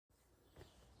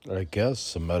I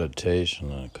guess a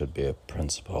meditation could be a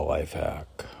principal life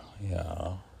hack.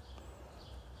 Yeah.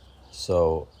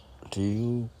 So, do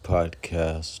you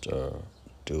podcast or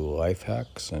do life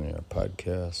hacks in your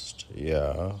podcast?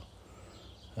 Yeah.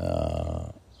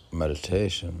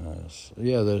 Meditation is,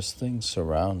 there's things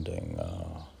surrounding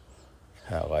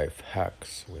life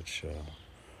hacks which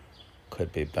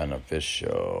could be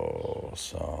beneficial.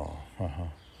 So,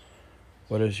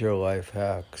 what is your life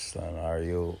hacks then?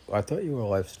 I thought you were a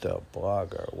lifestyle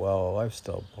blogger. Well, a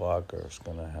lifestyle blogger is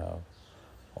going to have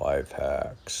life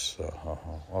hacks.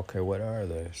 Okay, what are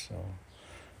they? So,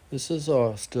 this is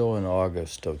still in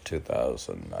August of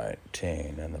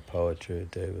 2019, and the poetry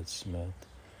of David Smith,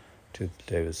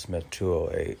 David Smith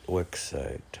 208 Wix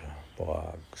site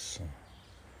blogs.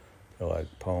 They're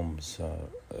like poems that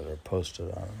are posted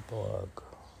on a blog.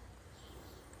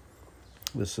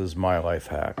 This is my life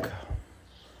hack.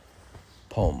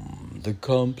 Poem. The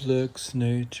complex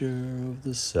nature of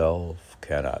the self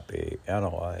cannot be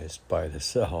analyzed by the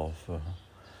self.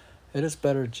 It is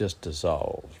better just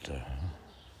dissolved.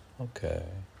 Okay.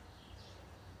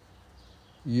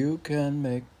 You can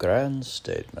make grand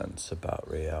statements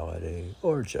about reality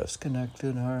or just connect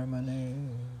in harmony.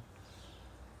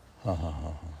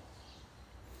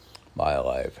 My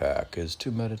life hack is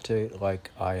to meditate like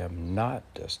I am not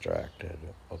distracted,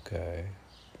 okay?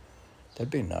 That'd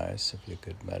be nice if you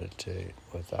could meditate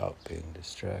without being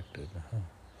distracted.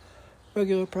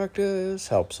 Regular practice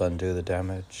helps undo the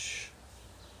damage.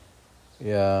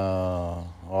 Yeah,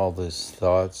 all these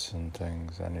thoughts and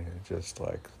things, and just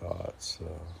like thoughts,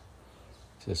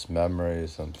 just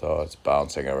memories and thoughts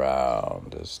bouncing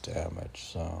around is damage.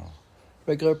 So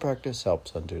regular practice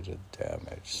helps undo the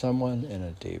damage. Someone in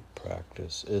a deep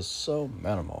practice is so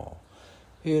minimal,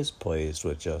 he is pleased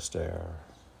with just air.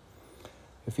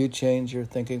 If you change your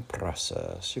thinking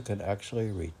process, you can actually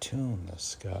retune the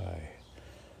sky.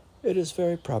 It is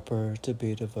very proper to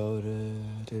be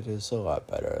devoted. It is a lot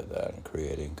better than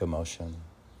creating commotion.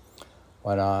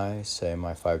 When I say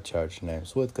my 5 charged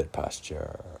names with good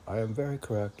posture, I am very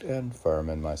correct and firm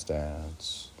in my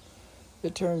stance.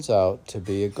 It turns out to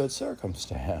be a good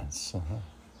circumstance.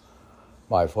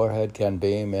 My forehead can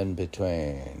beam in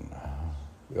between.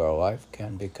 Your life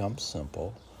can become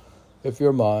simple if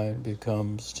your mind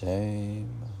becomes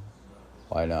tame.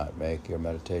 Why not make your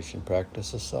meditation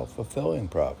practice a self-fulfilling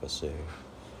prophecy?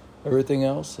 Everything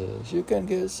else is. You can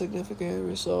get significant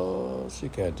results. You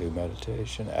can do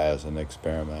meditation as an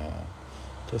experiment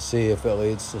to see if it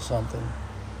leads to something.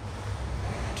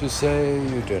 To say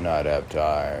you do not have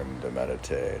time to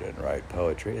meditate and write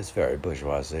poetry is very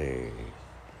bourgeoisie.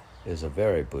 It is a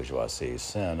very bourgeoisie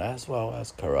sin as well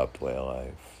as corrupt way of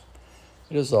life.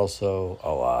 It is also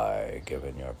a lie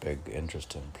given your big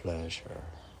interest in pleasure.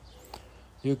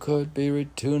 You could be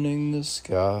retuning the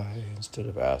sky instead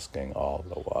of asking all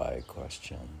the why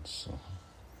questions.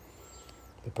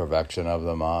 The perfection of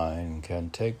the mind can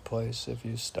take place if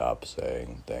you stop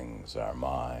saying things are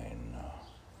mine.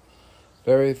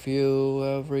 Very few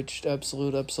have reached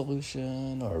absolute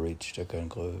absolution or reached a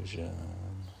conclusion.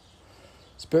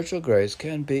 Spiritual grace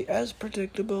can be as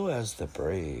predictable as the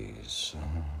breeze.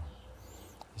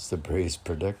 Is the breeze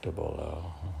predictable,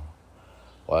 though?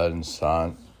 When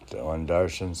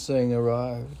Darshan Singh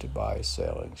arrived by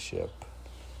sailing ship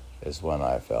is when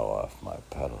I fell off my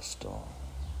pedestal.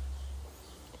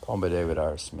 Poem by David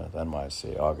R. Smith,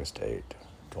 NYC, August 8,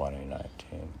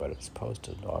 2019, but it's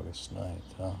posted August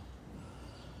 9th,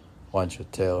 Lunch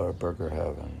with Taylor, Burger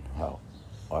Heaven,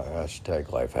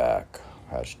 hashtag life hack,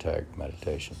 hashtag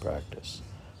meditation practice,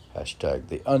 hashtag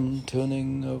the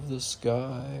untuning of the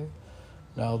sky.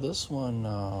 Now this one,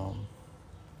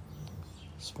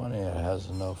 it's funny, it has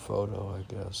no photo, I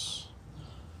guess.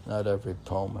 Not every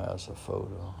poem has a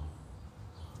photo.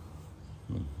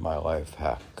 My life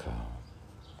hack.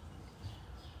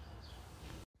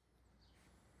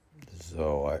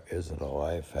 So, is it a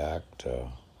life hack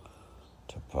to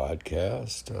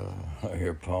podcast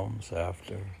your poems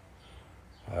after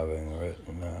having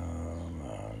written them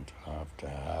and after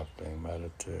having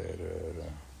meditated?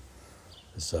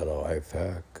 Is that a life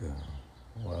hack?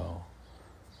 Well,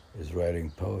 is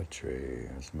writing poetry,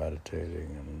 is meditating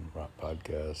and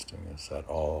podcasting, is that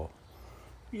all?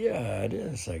 Yeah, it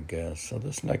is, I guess. So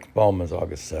this next poem is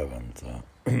August 7th.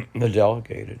 The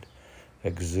delegated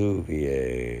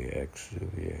exuviate.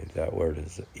 That word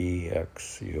is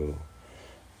E-X-U.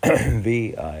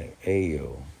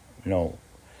 V-I-A-U. No,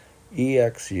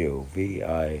 E-X-U-V-I-A-E.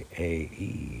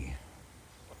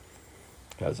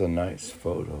 Has a nice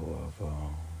photo of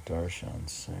Darshan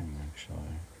Singh,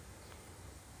 actually.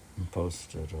 And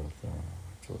posted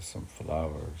with some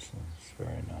flowers. It's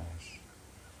very nice.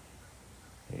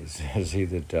 Is he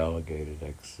the delegated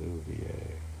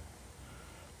exuviae?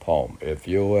 Poem. If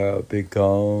you have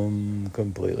become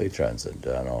completely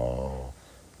transcendental,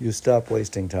 you stop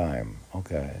wasting time.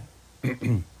 Okay.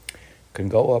 Can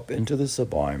go up into the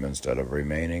sublime instead of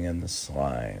remaining in the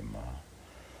slime.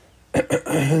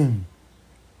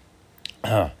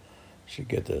 Should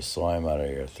get this slime out of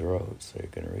your throat so you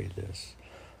can read this.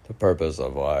 The purpose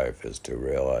of life is to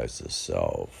realize the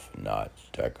self, not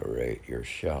decorate your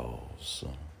shelves.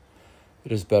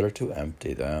 It is better to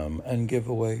empty them and give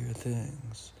away your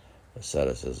things.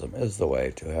 Asceticism is the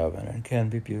way to heaven and can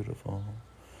be beautiful.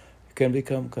 You can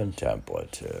become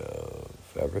contemplative.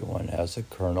 Everyone has a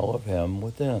kernel of him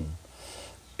within.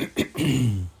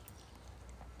 You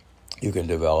can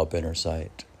develop inner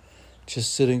sight.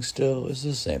 Just sitting still is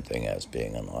the same thing as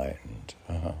being enlightened.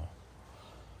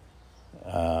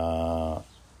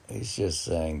 He's just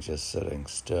saying just sitting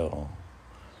still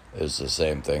is the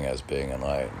same thing as being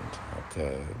enlightened.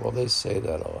 Okay, well, they say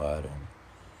that a lot in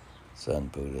Zen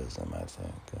Buddhism, I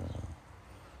think.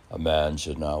 A man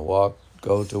should not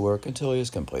go to work until he has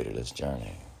completed his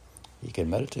journey. He can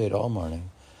meditate all morning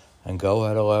and go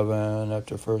at 11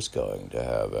 after first going to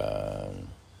heaven.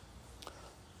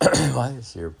 Why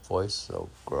is your voice so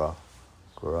gruff?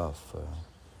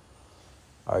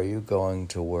 Are you going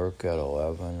to work at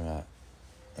 11?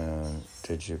 And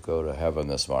did you go to heaven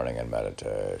this morning in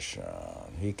meditation?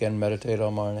 He can meditate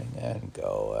all morning and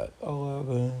go at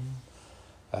 11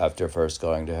 after first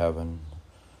going to heaven.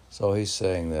 So he's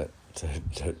saying that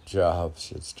the job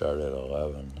should start at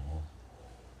 11.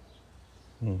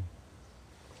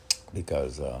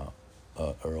 Because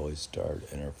early start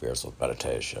interferes with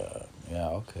meditation. Yeah,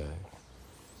 okay.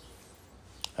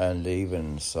 And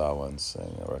even Sawan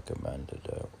Singh recommended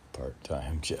a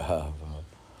part-time job.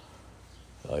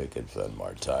 So you can spend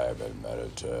more time in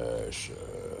meditation.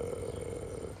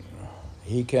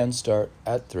 He can start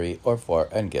at 3 or 4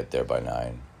 and get there by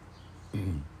 9.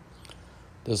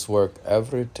 This works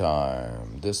every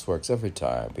time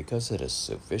because it is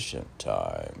sufficient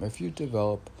time. If you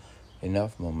develop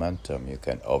enough momentum, you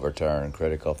can overturn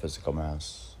critical physical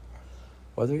mass.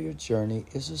 Whether your journey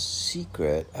is a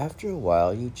secret, after a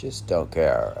while you just don't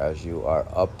care as you are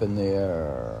up in the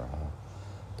air.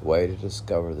 The way to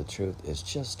discover the truth is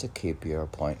just to keep your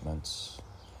appointments.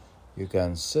 You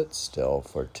can sit still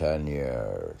for 10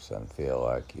 years and feel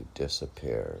like you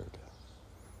disappeared.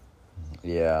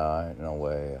 Yeah, in a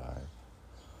way,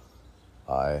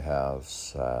 I have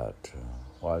sat.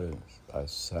 I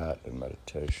sat in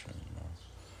meditation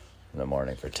in the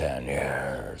morning for 10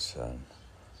 years, and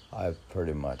I've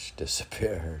pretty much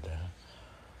disappeared.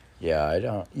 Yeah,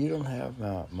 you don't have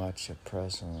much of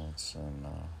presence, and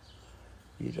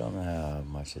you don't have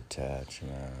much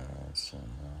attachments,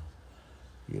 and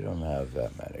you don't have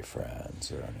that many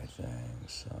friends or anything,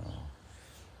 so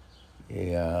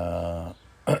yeah,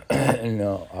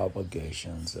 no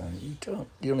obligations, and you don't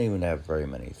even have very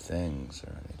many things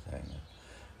or anything.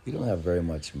 You don't have very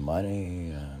much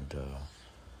money, and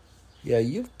yeah,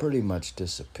 you've pretty much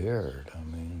disappeared. I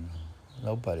mean,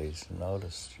 nobody's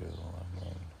noticed you. I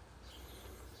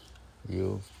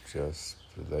mean,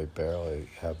 they barely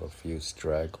have a few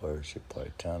stragglers you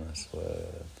play tennis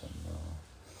with,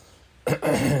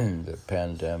 and the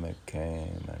pandemic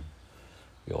came, and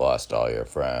you lost all your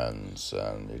friends,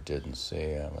 and you didn't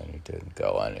see them, and you didn't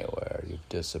go anywhere. You've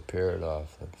disappeared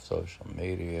off of social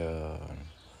media, and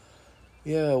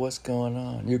yeah, what's going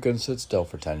on? You can sit still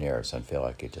for 10 years and feel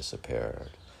like you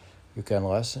disappeared. You can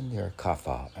lessen your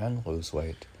kapha and lose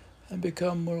weight and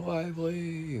become more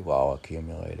lively while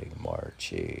accumulating more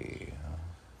chi.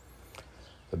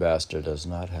 The master does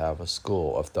not have a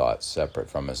school of thought separate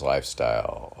from his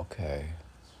lifestyle. Okay.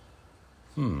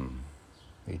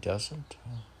 He doesn't?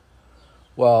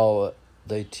 Well,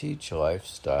 they teach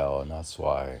lifestyle, and that's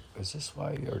why. Is this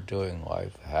why you're doing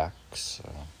life hacks?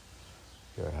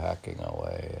 You're hacking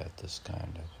away at this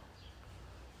kind of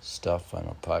stuff on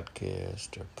a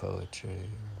podcast or poetry.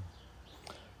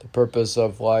 The purpose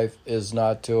of life is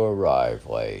not to arrive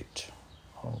late.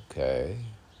 Okay.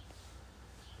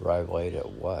 Arrive late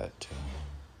at what?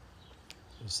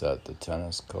 Is that the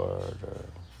tennis court or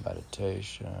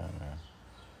meditation or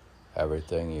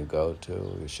everything you go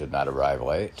to? You should not arrive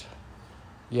late?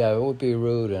 Yeah, it would be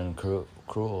rude and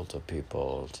cruel to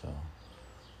people to...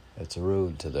 It's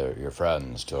rude to your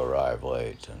friends to arrive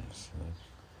late.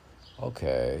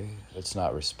 Okay, it's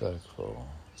not respectful.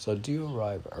 So do you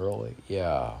arrive early?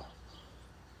 Yeah.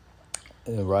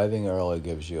 Arriving early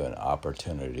gives you an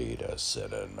opportunity to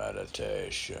sit in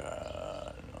meditation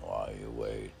while you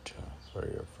wait for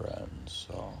your friends.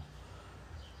 So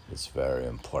it's very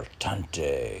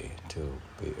importante to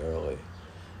be early.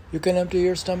 You can empty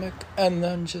your stomach and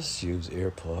then just use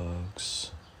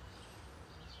earplugs.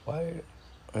 Why?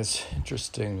 It's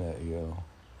interesting that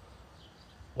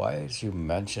why did you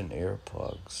mention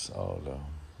earplugs?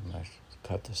 I should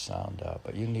cut the sound out,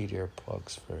 but you need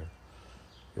earplugs for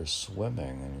your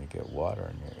swimming and you get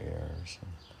water in your ears.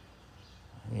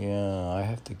 I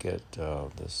have to get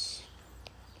this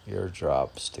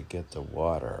eardrops to get the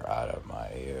water out of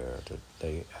my ear.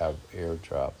 They have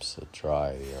eardrops that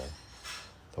dry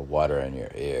the water in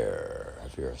your ear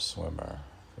if you're a swimmer.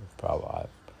 Probably,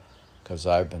 because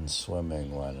I've been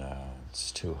swimming when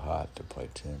it's too hot to play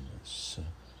tennis.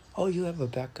 Oh, you have a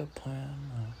backup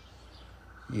plan?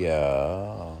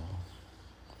 Yeah,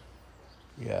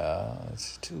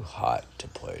 it's too hot to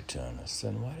play tennis.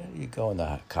 Then why don't you go in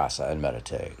the casa and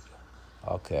meditate?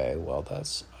 Okay, well,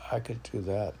 I could do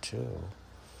that too.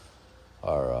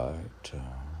 All right,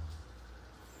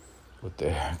 with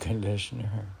the air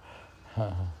conditioner.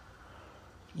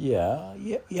 Yeah.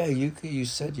 You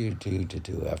said you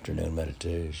do afternoon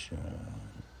meditation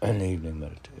and evening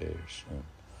meditation.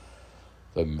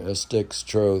 The mystic's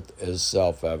truth is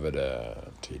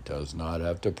self-evident. He does not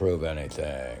have to prove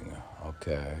anything.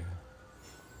 Okay.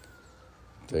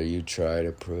 Do you try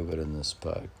to prove it in this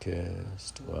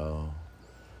podcast? Well,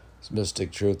 this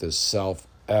mystic truth is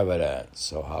self-evident,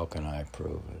 so how can I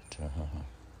prove it?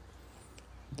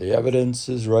 The evidence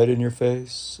is right in your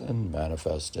face and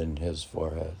manifest in his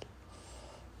forehead.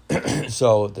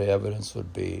 So the evidence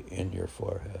would be in your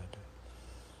forehead.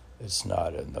 It's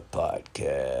not in the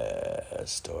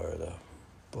podcast or the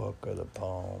book or the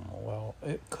poem. Well,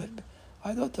 it could be.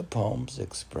 I thought the poems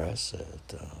express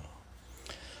it.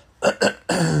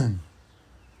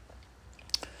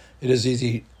 It is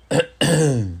easy.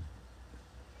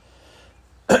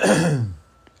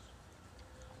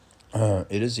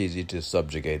 It is easy to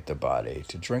subjugate the body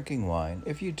to drinking wine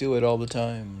if you do it all the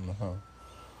time.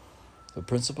 The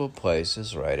principal place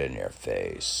is right in your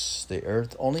face. The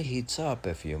earth only heats up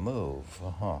if you move.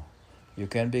 You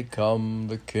can become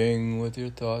the king with your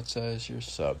thoughts as your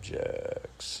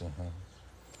subjects.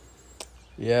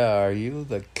 Yeah, are you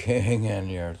the king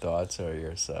and your thoughts are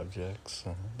your subjects?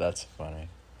 That's funny.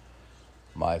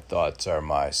 My thoughts are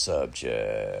my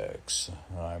subjects.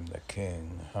 I'm the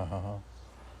king.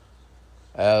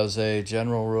 As a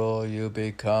general rule, you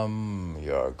become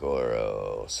your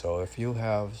guru. So if you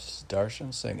have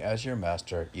Darshan Singh as your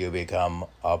master, you become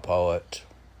a poet.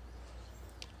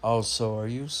 Also, are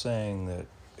you saying that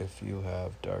if you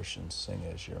have Darshan Singh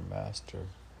as your master,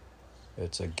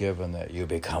 it's a given that you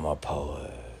become a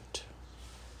poet?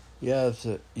 Yes,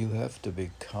 you have to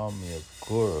become your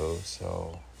guru,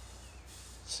 so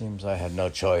it seems I had no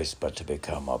choice but to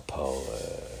become a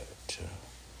poet.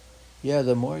 Yeah,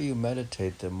 the more you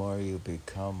meditate, the more you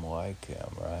become like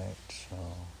him, right?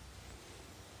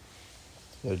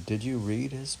 So did you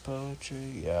read his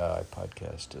poetry? Yeah, I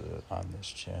podcasted it on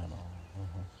this channel.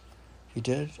 You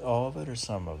did all of it or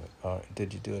some of it?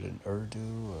 Did you do it in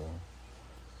Urdu or?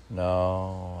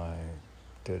 No, I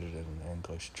did it in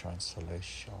English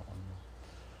translation.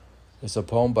 It's a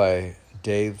poem by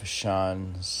Dave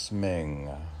Shan Sming,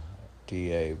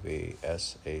 Davshan.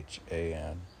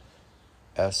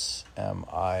 Smingh,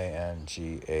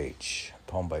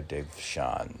 poem by Dave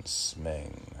Shan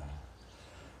Sming.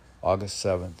 August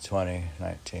 7th,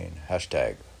 2019.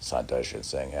 Hashtag Sandarshan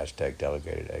Singh. Hashtag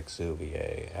Delegated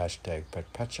Exuvier. Hashtag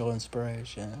Perpetual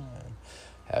Inspiration.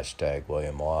 Hashtag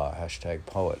William Law. Hashtag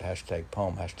Poet. Hashtag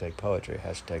Poem. Hashtag Poetry.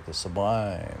 Hashtag The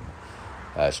Sublime.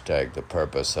 Hashtag The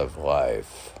Purpose of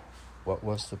Life. What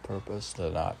was the purpose? To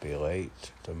not be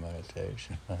late to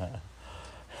meditation.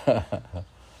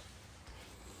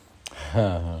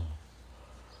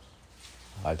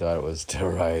 I thought it was to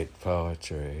write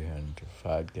poetry and to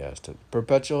podcast it.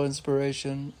 Perpetual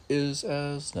inspiration is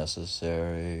as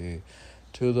necessary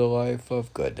to the life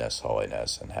of goodness,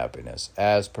 holiness, and happiness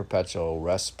as perpetual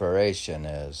respiration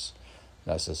is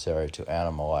necessary to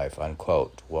animal life,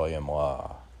 unquote. William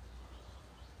Law.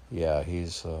 Yeah,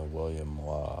 he's William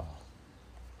Law.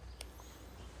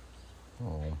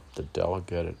 The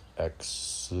Delegate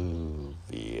Exuvier.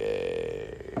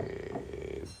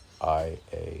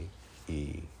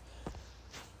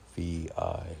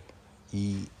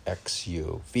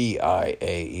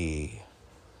 IAEVIEXUVIAE.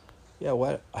 Yeah,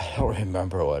 what? I don't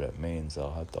remember what it means.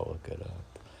 I'll have to look it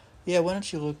up. Yeah, why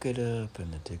don't you look it up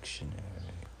in the dictionary?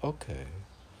 Okay.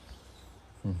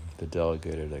 The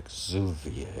Delegated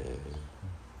Exuvier.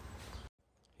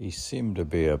 He seemed to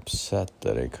be upset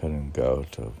that he couldn't go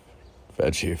to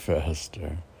veggiefest.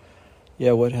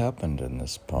 Yeah, what happened in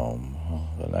this poem?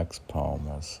 The next poem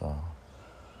is,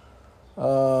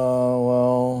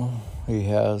 well, he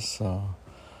has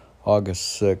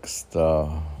August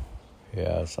 6th,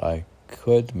 yes, I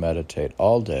could meditate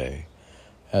all day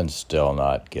and still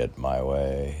not get my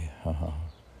way.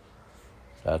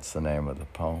 That's the name of the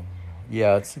poem.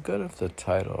 Yeah, it's good if the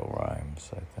title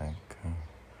rhymes, I think.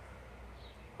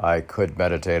 I could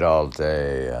meditate all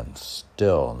day and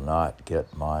still not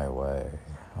get my way.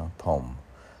 Poem.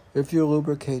 If you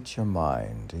lubricate your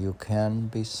mind, you can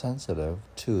be sensitive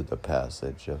to the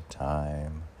passage of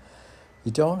time.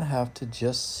 You don't have to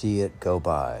just see it go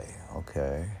by,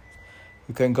 okay?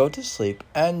 You can go to sleep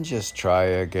and just try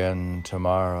again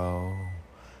tomorrow.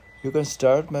 You can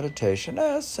start meditation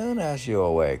as soon as you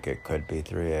awake. It could be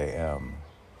 3 a.m.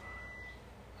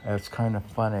 It's kind of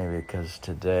funny because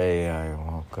today I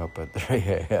woke up at 3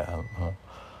 a.m.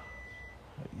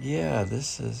 Yeah,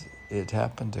 it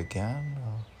happened again?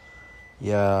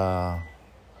 Yeah,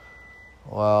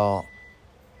 well,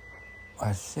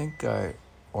 I think I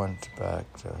went back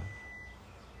to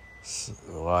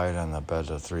lied on the bed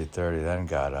till 3:30, then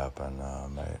got up and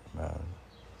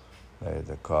made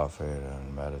the coffee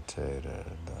and meditated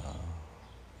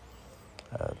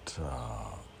at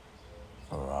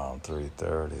around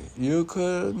 3:30. You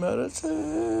could meditate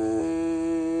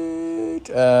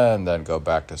and then go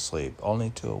back to sleep, only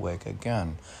to awake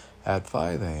again at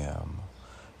 5 a.m.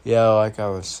 Yeah, like I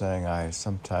was saying, I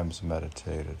sometimes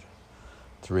meditated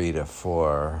 3 to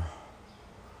 4.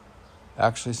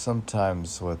 Actually,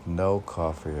 sometimes with no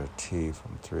coffee or tea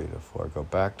from 3 to 4, go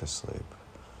back to sleep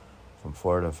from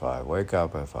 4 to 5, wake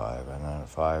up at 5, and then at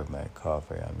 5 make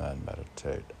coffee and then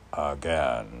meditate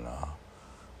again.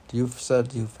 You've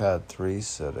said you've had 3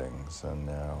 sittings, and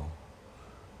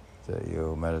that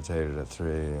you meditated at 3,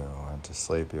 you went to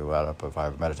sleep, you got up at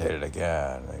 5, meditated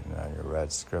again, you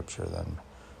read scripture, then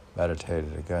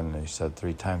meditated again, and you said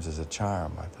 3 times is a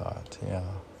charm, I thought, yeah.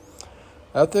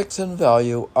 Ethics and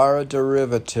value are a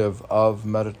derivative of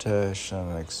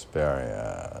meditation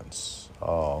experience.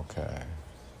 Oh, okay.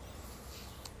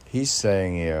 He's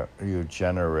saying you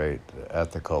generate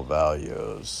ethical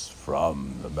values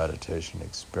from the meditation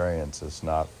experiences,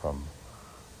 not from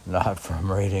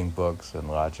reading books and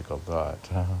logical thought.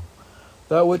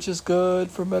 That which is good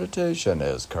for meditation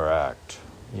is correct.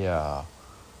 Yeah.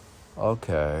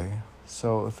 Okay.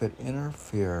 So if it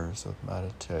interferes with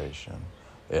meditation,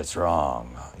 it's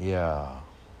wrong. Yeah.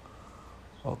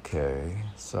 Okay.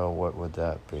 So what would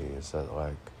that be? Is that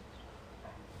like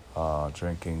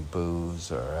drinking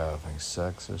booze or having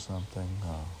sex or something?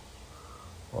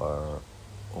 Or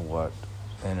what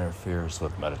interferes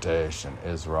with meditation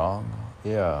is wrong?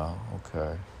 Yeah.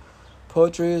 Okay.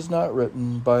 Poetry is not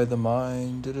written by the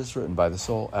mind. It is written by the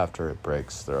soul after it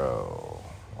breaks through.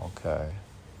 Okay.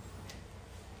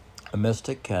 A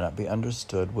mystic cannot be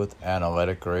understood with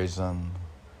analytic reason.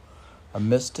 A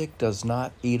mystic does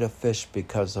not eat a fish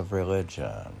because of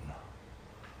religion.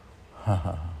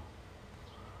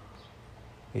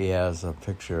 He has a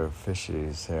picture of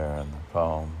fishies here in the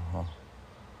poem.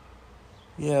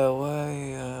 Yeah,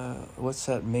 why, what's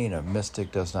that mean? A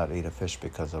mystic does not eat a fish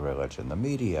because of religion. The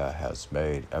media has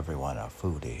made everyone a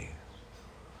foodie.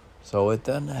 So it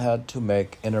then had to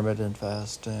make intermittent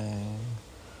fasting.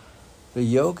 The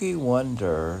yogi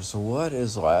wonders what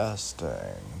is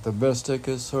lasting. The mystic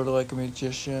is sort of like a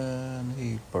magician.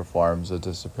 He performs a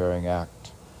disappearing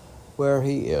act where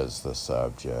he is the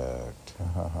subject.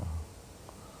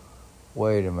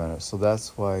 Wait a minute, so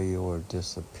that's why you were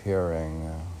disappearing.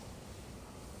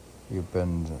 You've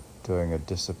been doing a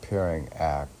disappearing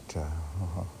act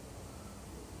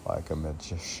like a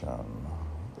magician.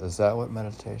 Is that what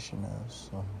meditation is?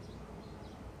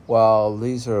 Well,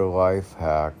 these are life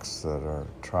hacks that are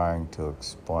trying to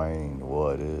explain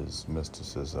what is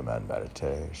mysticism and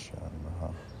meditation.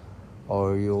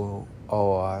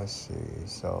 Oh, I see.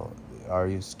 So, are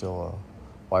you still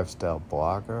a lifestyle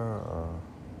blogger, or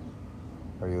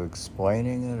are you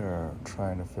explaining it, or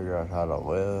trying to figure out how to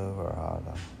live, or how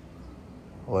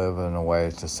to live in a way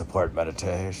to support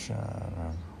meditation,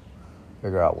 or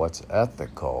figure out what's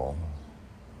ethical?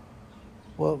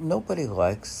 Well, nobody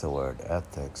likes the word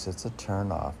ethics. It's a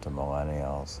turnoff to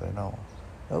millennials.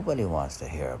 Nobody wants to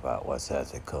hear about what's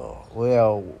ethical.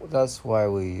 Well, that's why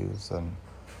we use a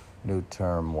new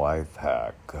term, life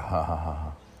hack.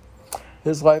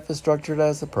 His life is structured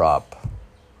as a prop.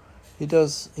 He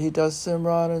does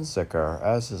Simran and Zikr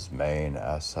as his main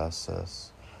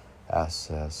ascesis.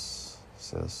 ASCESIS.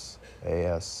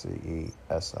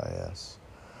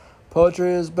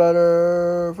 Poetry is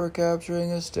better for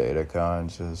capturing a state of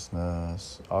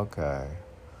consciousness. Okay.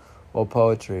 Well,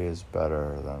 poetry is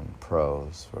better than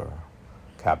prose for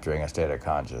capturing a state of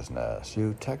consciousness.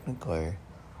 You technically...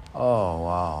 Oh,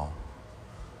 wow.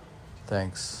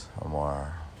 Thanks,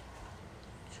 Amor.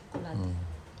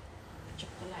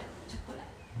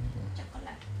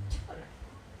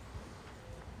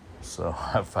 So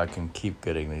if I can keep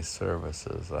getting these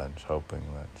services, I'm hoping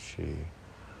that she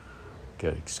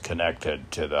gets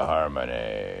connected to the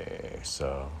harmony,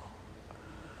 so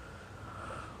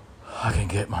I can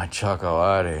get my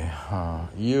chocolate.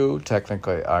 You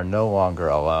technically are no longer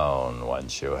alone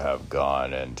once you have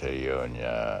gone into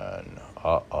union.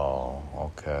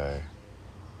 Okay.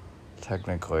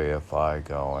 Technically, if I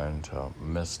go into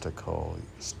mystical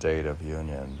state of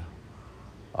union,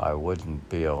 I wouldn't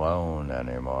be alone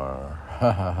anymore.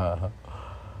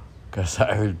 Because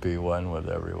I would be one with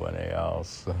everyone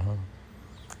else.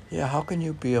 Yeah, how can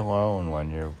you be alone when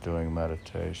you're doing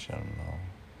meditation?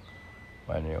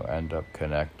 When you end up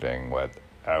connecting with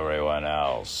everyone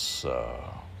else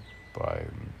by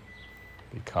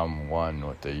become one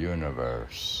with the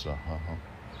universe.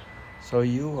 So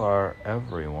you are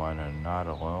everyone and not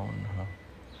alone.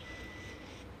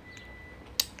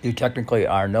 You technically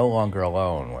are no longer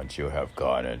alone once you have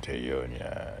gone into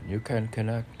union. You can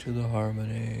connect to the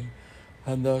harmony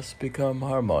and thus become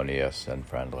harmonious and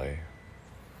friendly.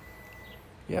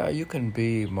 Yeah, you can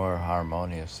be more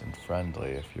harmonious and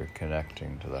friendly if you're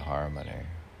connecting to the harmony.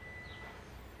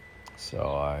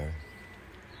 So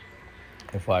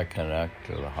if I connect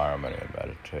to the harmony in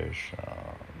meditation,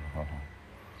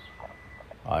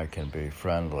 I can be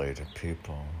friendly to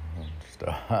people and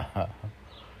stuff.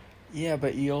 Yeah,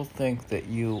 but you'll think that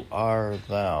you are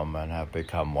them and have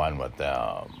become one with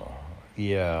them.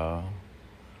 Yeah.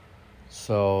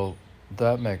 So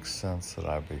that makes sense that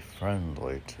I'd be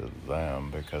friendly to them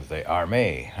because they are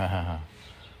me.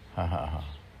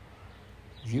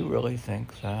 You really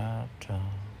think that?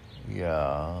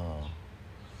 Yeah.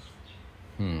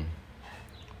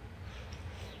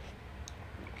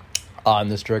 On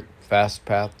the strict fast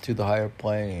path to the higher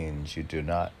planes, you do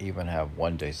not even have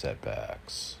one-day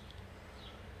setbacks.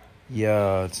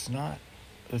 Yeah, it's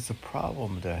a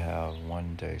problem to have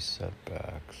one-day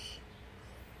setbacks.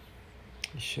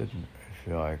 You shouldn't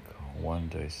feel like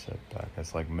one-day setback.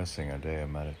 It's like missing a day of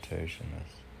meditation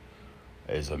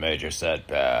is a major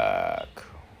setback.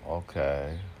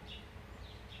 Okay.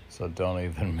 So don't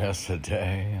even miss a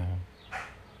day.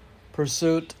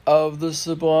 Pursuit of the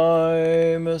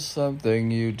sublime is something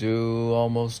you do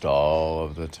almost all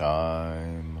of the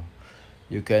time.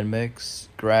 You can make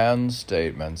grand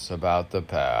statements about the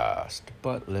past,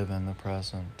 but live in the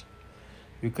present.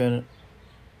 You can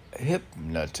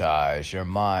hypnotize your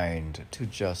mind to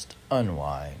just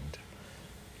unwind.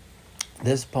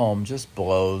 This poem just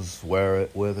blows where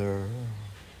it wither.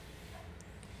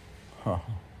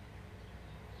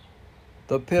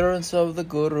 The appearance of the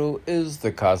Guru is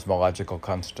the cosmological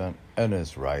constant and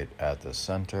is right at the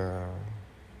center.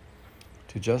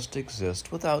 To just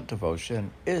exist without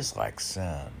devotion is like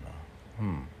sin.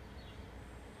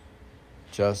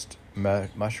 Just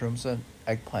mushrooms and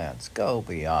eggplants go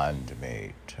beyond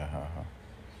meat.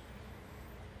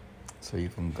 So you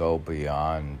can go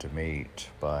beyond meat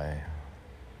by...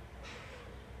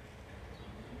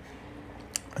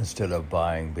 Instead of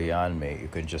buying Beyond Meat, you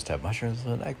can just have mushrooms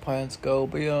and eggplants go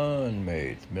beyond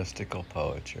meat. Mystical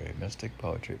poetry. Mystic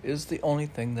poetry is the only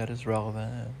thing that is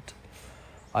relevant.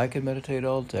 I can meditate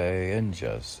all day and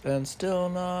still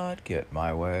not get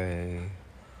my way.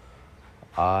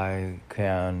 I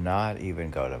cannot even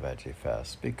go to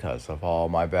veggiefest because of all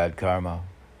my bad karma.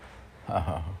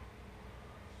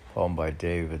 Poem by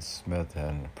David Smith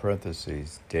in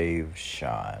parentheses, Dave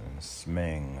Sean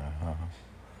Sming.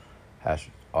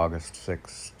 August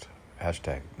 6th,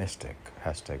 hashtag mystic,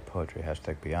 hashtag poetry,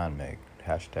 hashtag beyond meat,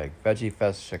 hashtag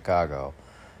veggiefest Chicago,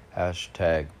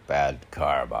 hashtag bad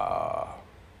karma.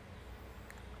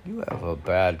 You have a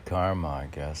bad karma, I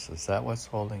guess. Is that what's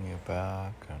holding you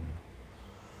back? And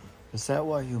is that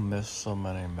why you missed so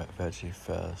many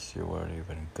veggiefests? You weren't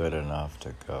even good enough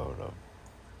to go to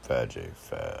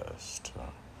veggiefest.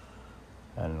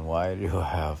 And why do you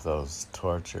have those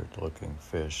tortured-looking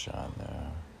fish on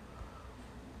there?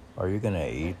 Are you going to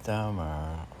eat them,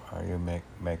 or are you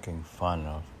making fun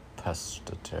of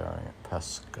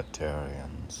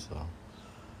pescatarians?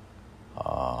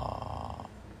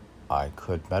 I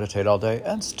could meditate all day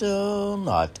and still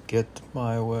not get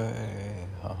my way.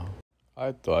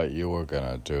 I thought you were going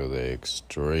to do the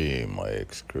extremely,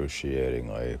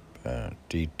 excruciatingly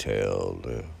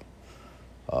detailed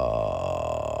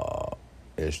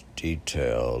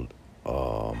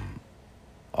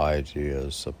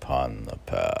ideas upon the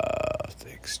path,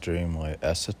 extremely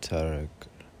esoteric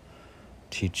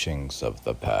teachings of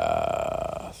the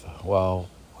path. Well,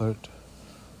 what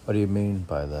do you mean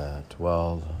by that?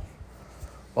 Well,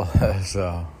 there's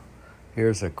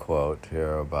Here's a quote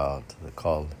here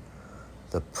called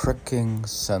the pricking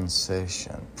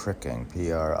sensation. Pricking,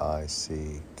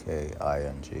 Pricking,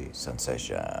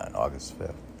 sensation, August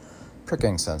 5th.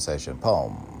 Pricking sensation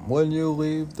poem. When you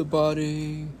leave the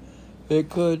body, it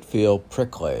could feel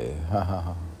prickly.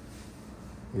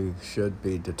 You should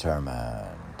be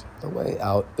determined. The way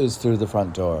out is through the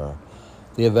front door.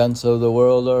 The events of the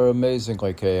world are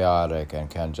amazingly chaotic and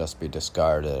can just be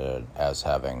discarded as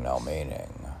having no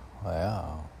meaning.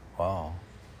 Yeah, wow.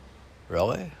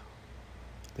 Really?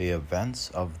 The events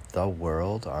of the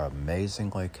world are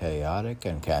amazingly chaotic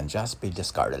and can just be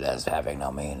discarded as having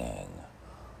no meaning.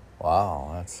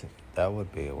 Wow, that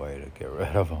would be a way to get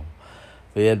rid of them.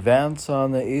 The advance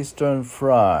on the Eastern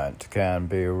Front can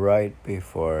be right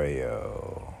before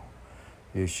you.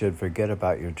 You should forget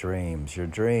about your dreams. Your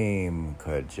dream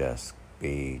could just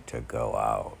be to go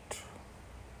out.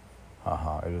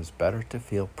 It is better to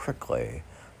feel prickly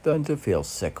than to feel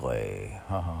sickly.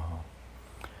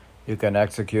 You can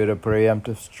execute a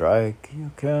preemptive strike. You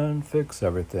can fix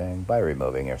everything by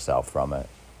removing yourself from it.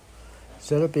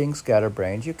 Instead of being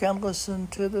scatterbrained, you can listen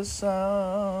to the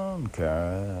sound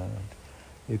current.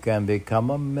 You can become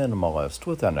a minimalist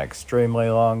with an extremely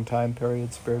long time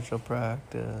period spiritual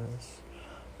practice.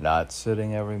 Not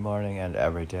sitting every morning and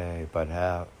every day, but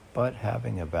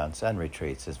having events and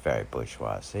retreats is very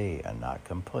bourgeoisie and not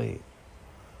complete.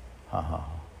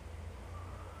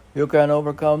 You can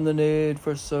overcome the need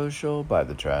for social by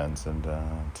the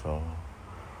transcendental.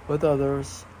 With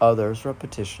others,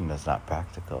 repetition is not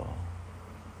practical.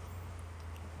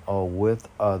 With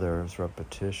others,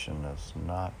 repetition is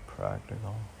not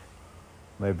practical.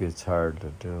 Maybe it's hard to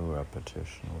do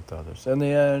repetition with others. In the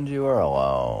end, you are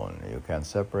alone. You can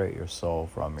separate your soul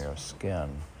from your skin.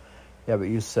 Yeah, but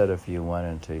you said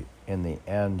in the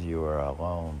end, you are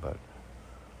alone. But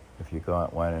if you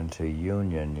went into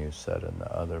union, you said in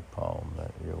the other poem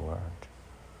that you weren't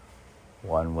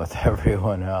one with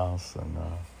everyone else. And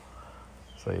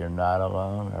so you're not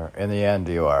alone. Or in the end,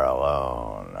 you are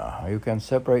alone. You can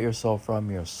separate your soul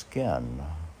from your skin.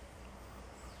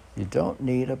 You don't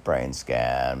need a brain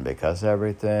scan because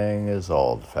everything is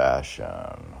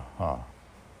old-fashioned.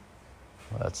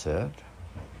 That's it?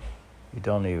 You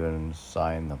don't even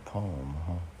sign the poem,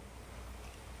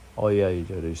 Oh, yeah, you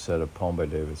did. You said a poem by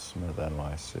David Smith,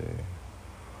 NYC,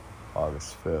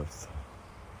 August 5th.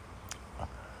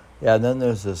 Yeah, and then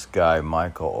there's this guy,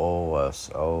 Michael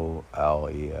Oles,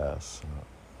 O-L-E-S,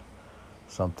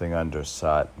 something under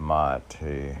Sat Mat.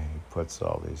 He puts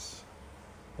all these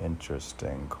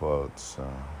interesting quotes.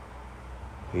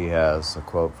 He has a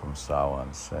quote from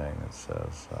Sawan Singh. It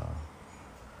says,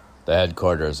 the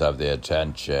headquarters of the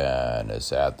attention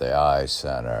is at the eye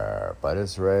center, but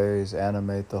its rays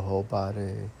animate the whole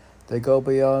body. They go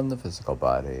beyond the physical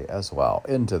body as well,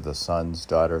 into the son's,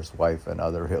 daughter's, wife, and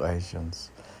other relations,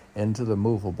 into the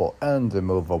movable and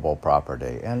immovable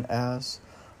property, and as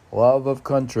love of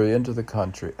country into the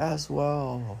country as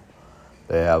well.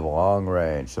 They have long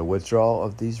range. The withdrawal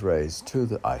of these rays to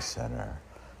the eye center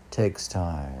takes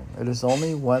time. It is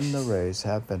only when the rays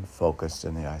have been focused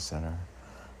in the eye center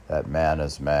that man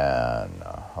is man,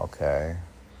 okay?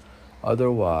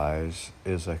 Otherwise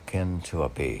is akin to a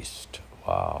beast.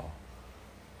 Wow.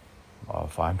 Well,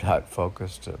 if I'm not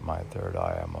focused at my third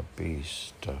eye, I'm a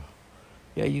beast.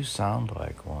 Yeah, you sound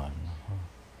like one.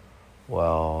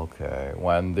 Well, okay.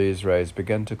 When these rays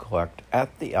begin to collect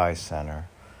at the eye center,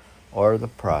 or the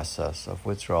process of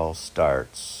withdrawal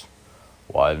starts,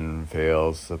 one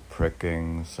feels the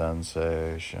pricking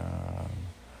sensation.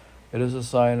 It is a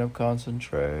sign of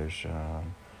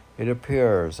concentration. It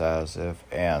appears as if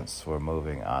ants were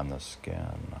moving on the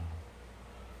skin.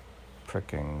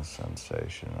 Pricking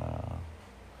sensation.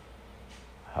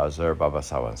 Hazur Baba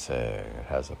Sawan Singh. It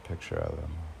has a picture of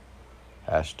him.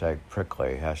 Hashtag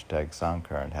prickly, hashtag sound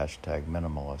current, hashtag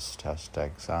minimalist,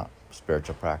 hashtag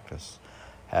spiritual practice.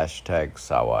 Hashtag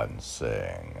Sawan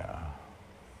Singh.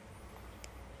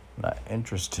 An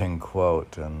interesting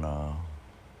quote in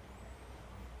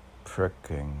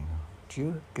pricking. Do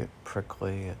you get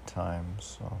prickly at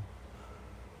times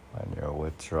when you're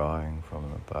withdrawing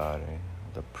from the body?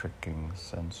 The pricking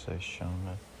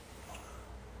sensation.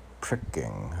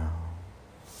 Pricking.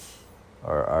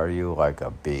 Or are you like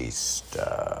a beast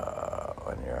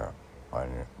when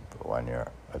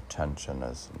your attention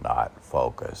is not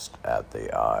focused at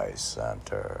the eye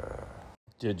center?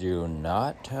 Did you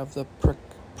not have the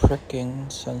pricking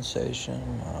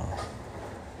sensation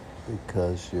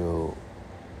because you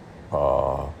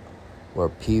were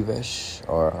peevish,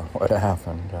 or what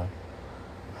happened?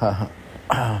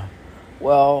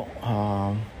 Well,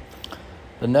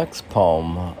 The next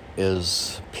poem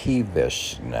is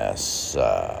Peevishness.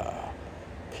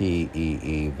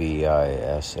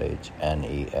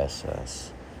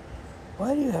 Peevishness.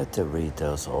 Why do you have to read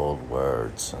those old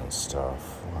words and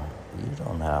stuff? You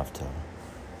don't have to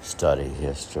study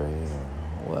history.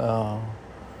 Well,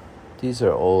 these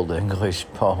are old English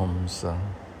poems.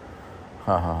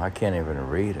 I can't even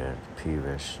read it.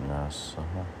 Peevishness.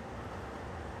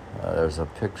 There's a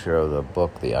picture of the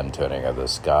book, The Unturning of the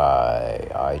Sky,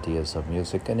 Ideas of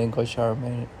Music and English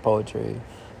Harmony Poetry,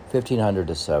 1500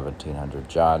 to 1700,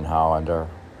 John Hollander.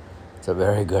 It's a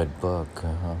very good book.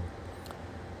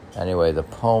 Anyway, the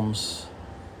poems,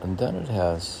 and then it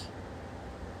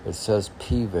says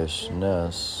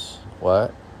peevishness.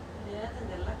 What?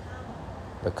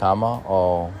 The comma?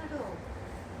 Oh.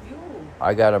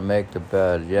 I gotta make the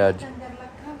bed. Yeah.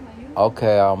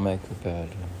 Okay, I'll make the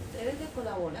bed.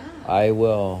 I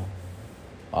will.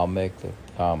 I'll make the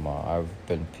comma. I've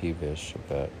been peevish a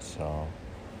bit, so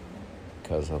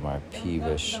because of my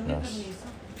peevishness.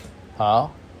 Huh?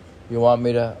 You want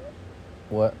me to?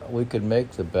 What? We could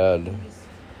make the bed.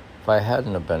 If I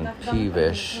hadn't have been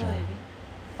peevish,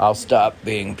 I'll stop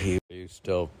being peevish. Are you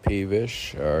still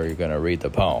peevish, or are you gonna read the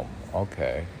poem?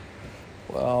 Okay.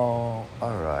 Well,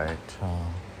 all right.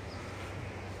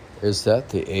 Is that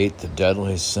the 8th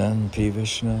deadly sin,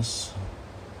 peevishness?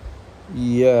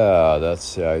 Yeah,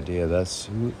 that's the idea. That's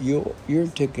you're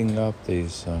taking up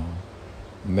these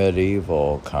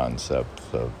medieval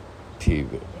concepts of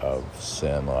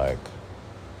sin, like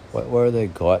what were they,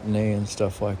 gluttony and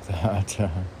stuff like that?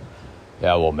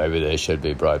 Yeah, well, maybe they should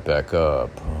be brought back up.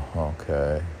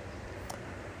 Okay.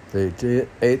 The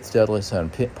 8th deadly sin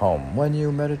poem. When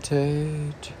you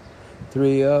meditate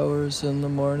 3 hours in the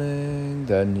morning,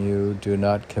 then you do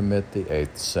not commit the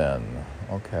 8th sin.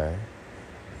 Okay.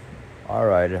 All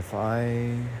right, if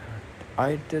I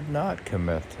did not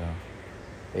commit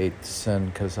the 8th sin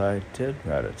because I did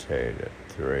meditate at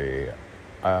 3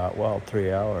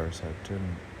 hours. I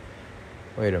didn't.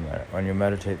 Wait a minute. When you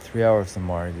meditate 3 hours in the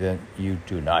morning, then you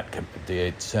do not commit the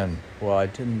 8th sin. Well, I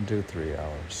didn't do 3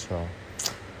 hours, so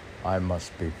I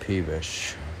must be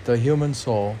peevish. The human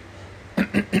soul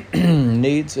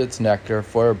needs its nectar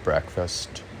for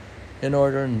breakfast in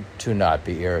order to not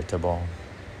be irritable.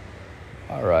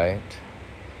 All right.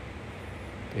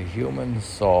 The human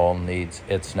soul needs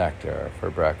its nectar for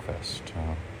breakfast.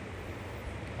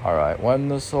 All right. When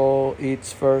the soul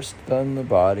eats first, then the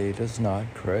body does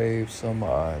not crave so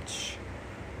much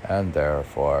and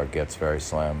therefore gets very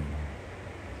slim.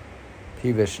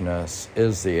 Peevishness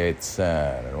is the 8th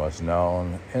sin and was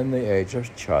known in the age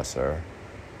of Chaucer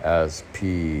as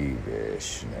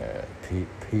peevishness.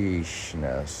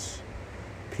 Peuyshnes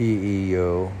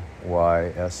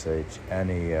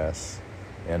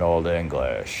in Old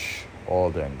English.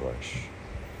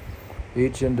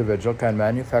 Each individual can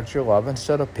manufacture love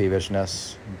instead of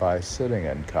peevishness by sitting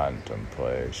in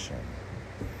contemplation.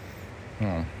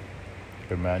 You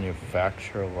can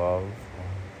manufacture love.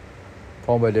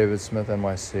 Poem by David Smith,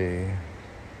 NYC,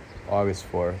 August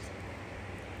 4th.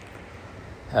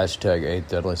 Hashtag 8th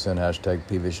deadly sin, hashtag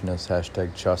peevishness,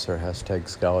 hashtag Chaucer, hashtag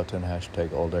skeleton,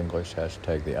 hashtag Old English,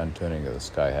 hashtag the untuning of the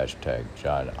sky, hashtag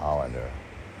John Hollander.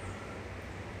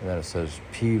 And then it says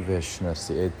peevishness,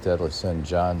 the 8th deadly sin,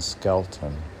 John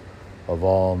Skelton. Of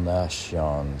all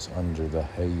nations under the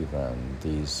haven,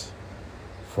 these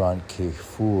Frankie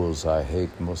fools I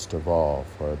hate most of all,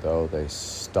 for though they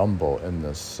stumble in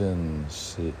the sin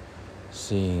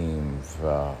seem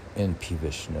in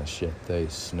peevishness, yet they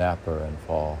snapper and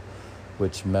fall,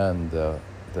 which men the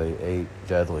 8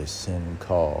 deadly sin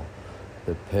call,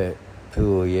 the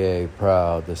Pouye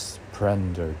proud, the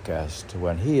Prendergast,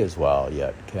 when he is well,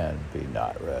 yet can be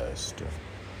not rest.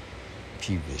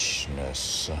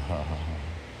 Peevishness.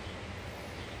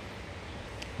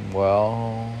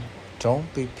 Well,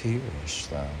 don't be peevish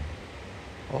then.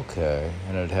 Okay,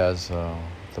 and it has the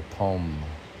poem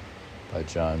by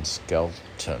John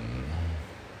Skelton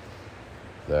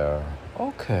there.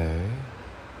 Okay.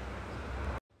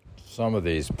 Some of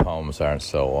these poems aren't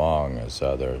so long as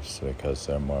others because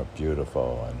they're more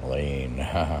beautiful and lean.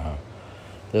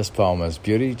 This poem is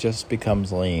Beauty Just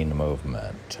Becomes Lean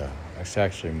movement. It's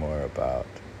actually more about,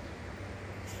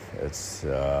 there's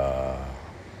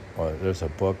a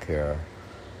book here.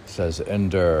 It says,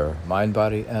 Endure, Mind,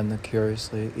 Body, and the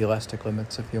Curiously Elastic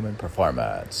Limits of Human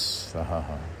Performance.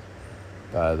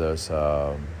 There's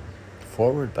a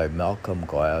foreword by Malcolm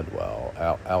Gladwell,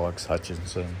 Alex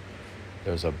Hutchinson.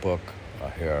 There's a book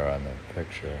here on the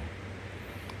picture.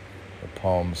 The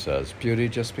poem says, Beauty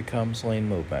just becomes lean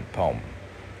movement. Poem.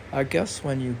 I guess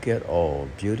when you get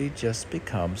old, beauty just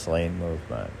becomes lean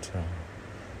movement.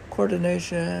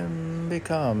 coordination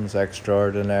becomes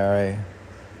extraordinary.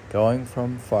 Going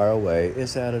from far away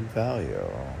is added value.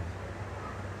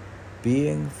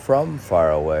 Being from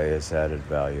far away is added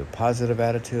value. Positive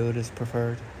attitude is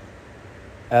preferred.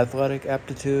 Athletic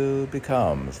aptitude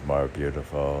becomes more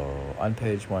beautiful. On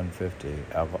page 150,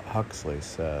 Huxley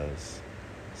says,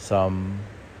 some,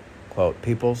 quote,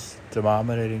 people's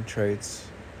dominating traits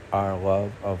are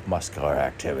love of muscular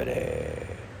activity.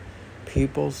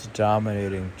 People's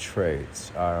dominating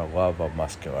traits are love of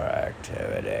muscular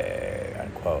activity,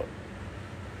 unquote.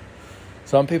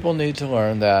 Some people need to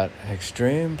learn that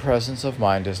extreme presence of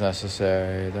mind is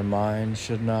necessary. The mind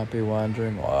should not be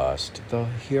wandering lost. The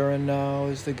here and now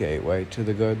is the gateway to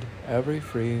the good. Every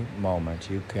free moment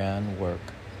you can work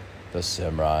the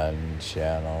Simran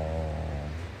channel.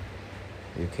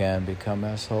 You can become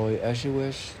as holy as you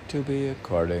wish to be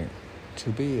according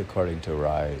to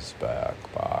Rise Back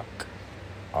Bach,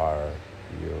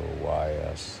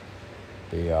 RUYSBROECK.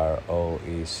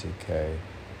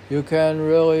 You can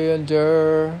really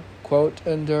endure, quote,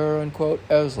 endure, unquote,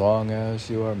 as long as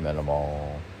you are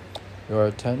minimal. Your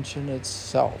attention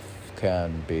itself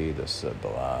can be the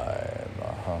sublime.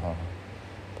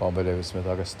 Poem by David Smith,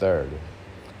 August 3rd.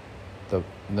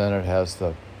 Then it has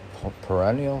the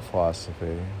perennial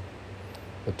philosophy.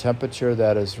 The temperature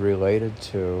that is related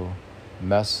to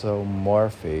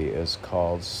mesomorphy is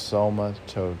called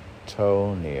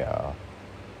somatotonia.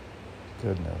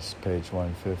 Goodness, page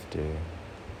 150.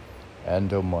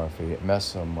 Endomorphy,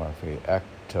 mesomorphy,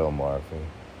 ectomorphy.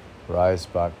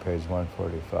 Reisbach, page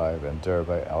 145. Endure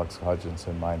by Alex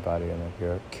Hutchinson, Mind, Body, and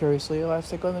the Curiously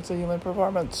Elastic Limits of Human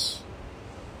Performance.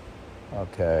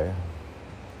 Okay.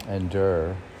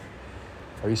 Endure.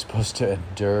 Are you supposed to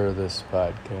endure this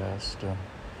podcast?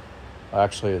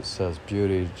 Actually, it says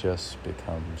beauty just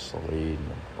becomes lead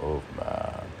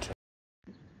movement.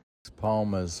 This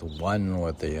poem is one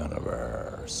with the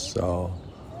universe. So,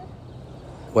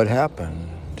 what happened?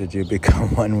 Did you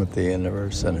become one with the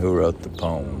universe? And who wrote the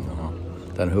poem?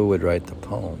 Then who would write the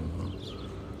poem?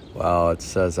 Well, it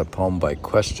says a poem by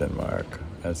question mark.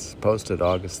 It's posted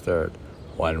August 3rd.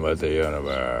 One with the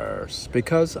universe.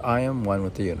 Because I am one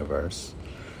with the universe,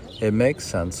 it makes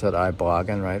sense that I blog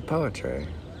and write poetry.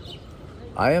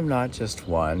 I am not just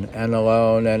one and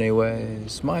alone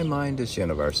anyways. My mind is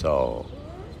universal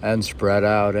and spread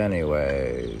out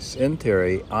anyways. In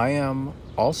theory, I am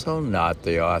also not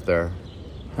the author.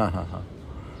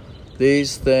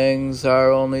 These things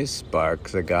are only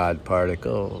sparks of God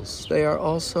particles. They are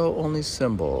also only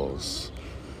symbols.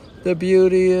 The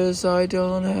beauty is I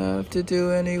don't have to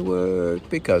do any work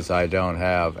because I don't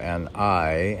have an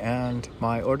I, and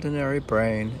my ordinary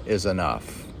brain is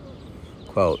enough.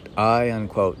 Quote, I,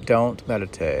 unquote, don't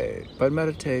meditate, but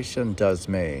meditation does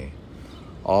me.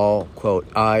 All, quote,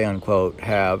 I, unquote,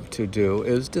 have to do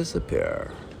is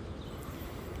disappear.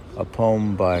 A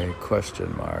poem by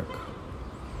question mark,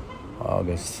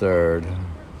 August 3rd.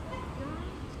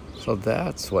 So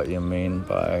that's what you mean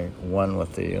by one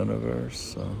with the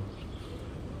universe.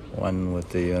 One with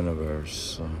the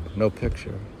universe. No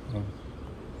picture.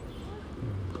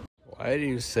 Why do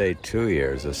you say 2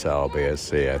 years of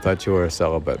celibacy? I thought you were a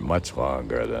celibate much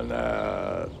longer than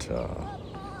that.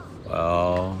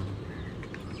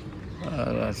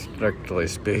 Not strictly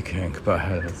speaking,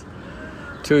 but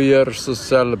 2 years of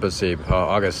celibacy,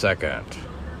 August 2nd.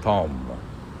 Poem.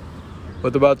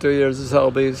 With about 2 years of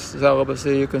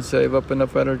celibacy, you can save up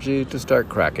enough energy to start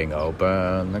cracking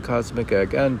open the cosmic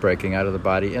egg and breaking out of the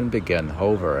body and begin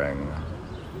hovering.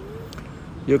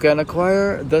 You can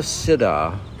acquire the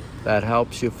siddha that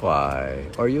helps you fly,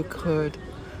 or you could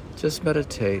just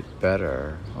meditate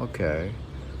better. Okay.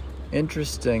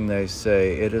 Interesting, they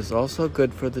say, it is also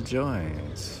good for the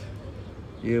joints.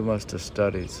 You must have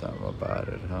studied something about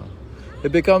it, huh?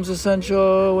 It becomes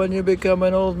essential when you become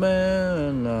an old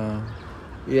man.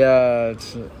 Yeah,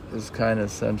 it's kind of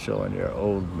essential when you're an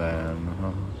old man,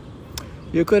 huh?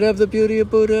 You could have the beauty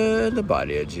of Buddha and the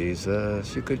body of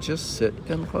Jesus. You could just sit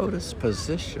in lotus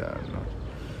position.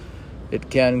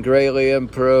 It can greatly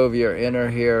improve your inner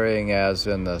hearing, as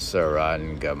in the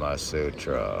Sarangama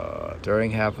Sutra.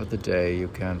 During half of the day, you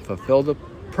can fulfill the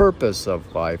purpose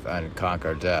of life and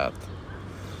conquer death.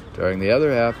 During the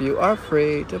other half, you are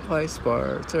free to play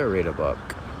sports or read a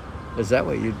book. Is that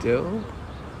what you do?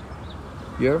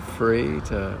 You're free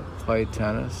to play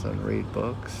tennis and read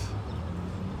books?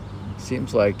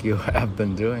 Seems like you have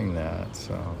been doing that,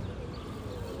 so...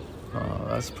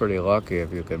 that's pretty lucky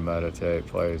if you can meditate,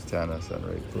 play tennis, and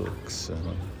read books.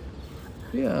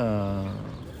 Yeah,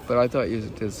 but I thought you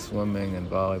did swimming and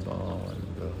volleyball, and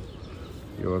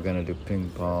you were going to do ping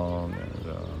pong, and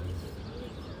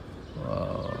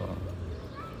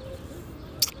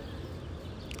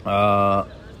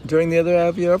During the other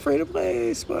half, you're free to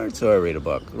play sports or read a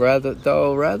book. Rather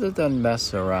than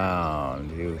mess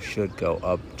around, you should go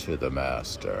up to the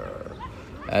master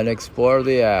and explore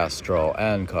the astral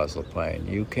and causal plane.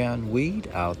 You can weed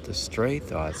out the stray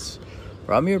thoughts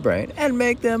from your brain and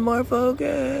make them more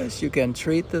focused. You can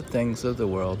treat the things of the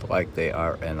world like they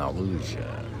are an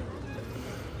illusion.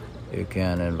 You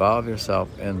can involve yourself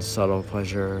in subtle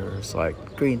pleasures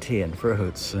like green tea and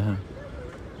fruits.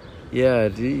 Yeah,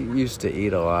 you used to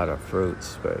eat a lot of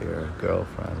fruits, but your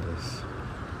girlfriend is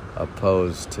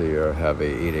opposed to your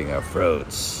heavy eating of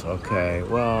fruits. Okay,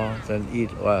 well, then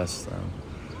eat less then.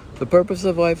 The purpose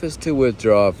of life is to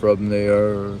withdraw from the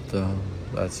earth.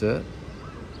 That's it.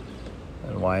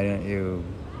 And why didn't you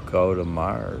go to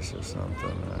Mars or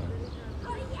something?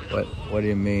 What do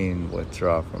you mean,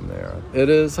 withdraw from the earth? It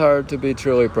is hard to be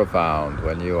truly profound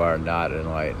when you are not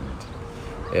enlightened.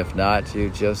 If not, you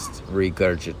just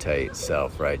regurgitate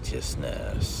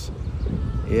self-righteousness.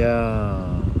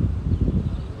 Yeah.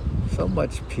 So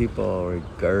much people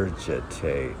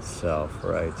regurgitate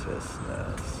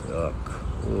self-righteousness. Ugh.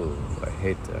 Ooh, I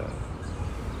hate that.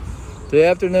 The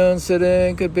afternoon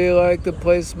sitting could be like the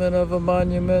placement of a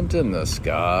monument in the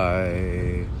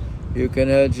sky. You can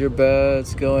hedge your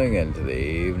bets going into the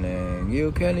evening.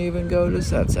 You can even go to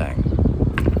satsang.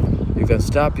 You can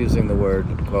stop using the word,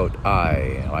 quote,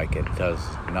 I, like it does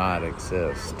not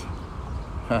exist.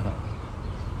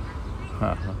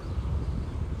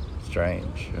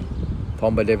 Strange.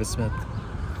 Poem by David Smith.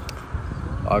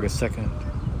 August 2nd.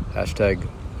 Hashtag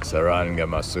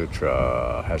Sarangama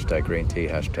Sutra. Hashtag green tea.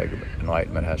 Hashtag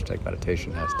enlightenment. Hashtag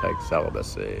meditation. Hashtag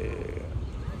celibacy.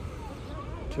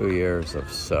 2 years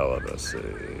of celibacy.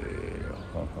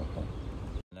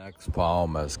 Next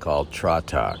poem is called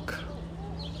Tratak.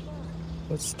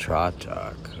 What's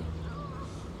tratak?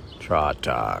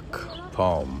 Tratak.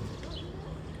 Poem.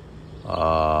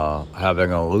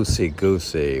 Having a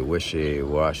loosey-goosey,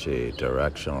 wishy-washy,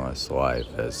 directionless life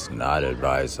is not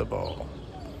advisable.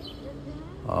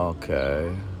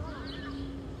 Okay.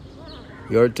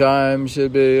 Your time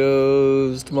should be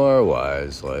used more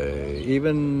wisely.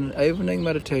 Even evening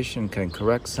meditation can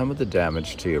correct some of the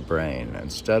damage to your brain.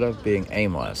 Instead of being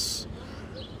aimless,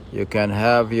 you can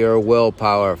have your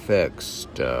willpower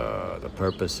fixed. The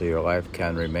purpose of your life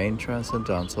can remain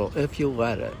transcendental if you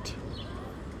let it.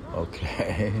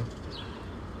 Okay.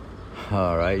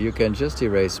 All right, you can just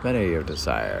erase many of your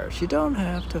desires. You don't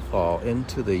have to fall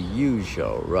into the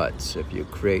usual ruts if you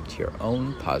create your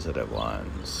own positive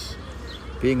ones.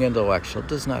 Being intellectual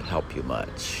does not help you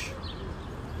much.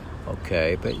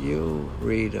 Okay, but you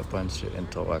read a bunch of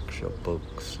intellectual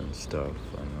books and stuff.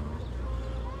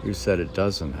 You said it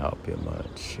doesn't help you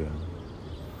much.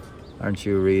 Aren't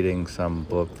you reading some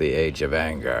book, The Age of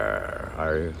Anger?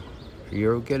 Are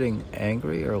you getting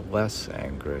angry or less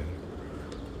angry?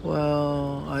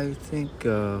 Well, I think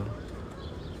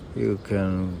you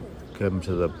can come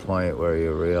to the point where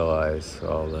you realize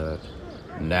all that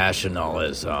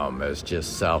nationalism is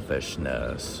just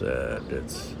selfishness,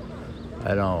 and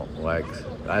I don't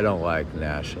like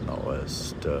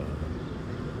nationalists.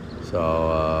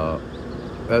 So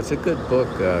that's a good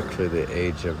book, actually. The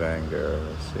Age of Anger.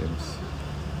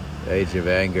 The Age of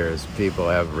Anger is people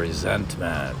have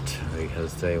resentment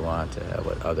because they want to have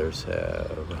what others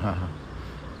have.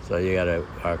 So you got to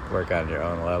work on your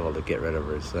own level to get rid of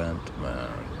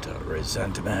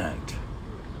resentment.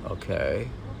 Okay.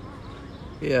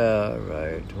 Yeah,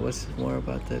 right. What's more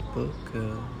about that book?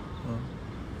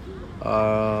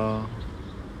 All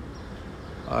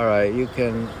right, you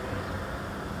can...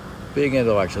 Being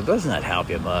intellectual does not help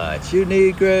you much. You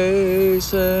need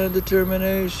grace and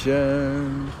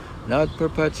determination, not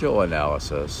perpetual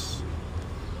analysis.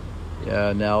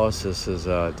 Yeah, analysis is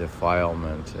a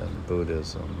defilement in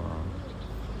Buddhism.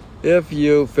 If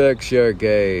you fix your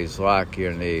gaze, lock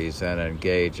your knees, and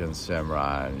engage in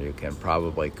Simran, you can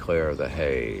probably clear the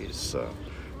haze.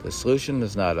 The solution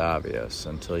is not obvious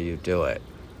until you do it.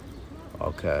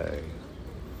 Okay.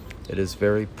 It is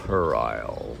very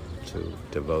puerile to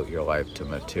devote your life to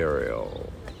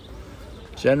material.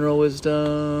 General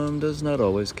wisdom does not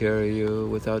always carry you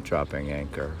without dropping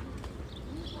anchor.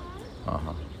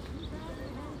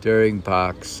 During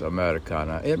Pax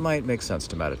Americana, it might make sense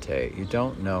to meditate. You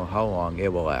don't know how long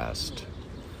it will last.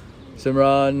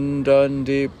 Simran done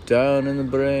deep down in the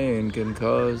brain can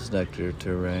cause nectar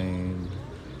to rain.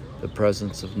 The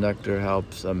presence of nectar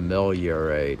helps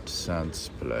ameliorate sense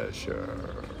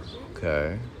pleasure.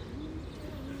 Okay?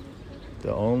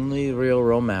 The only real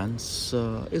romance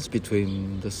is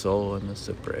between the soul and the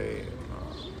supreme.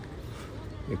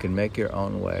 You can make your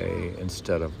own way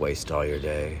instead of waste all your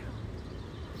day.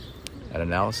 An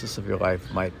analysis of your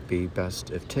life might be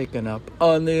best if taken up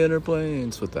on the inner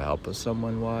planes with the help of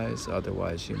someone wise.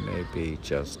 Otherwise, you may be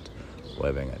just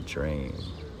living a dream.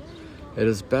 It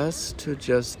is best to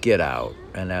just get out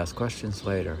and ask questions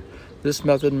later. This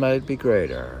method might be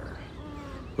greater.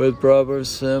 With Brother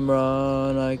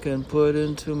Simran, I can put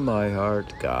into my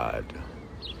heart God.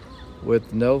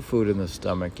 With no food in the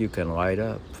stomach, you can light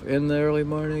up. In the early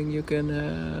morning, you can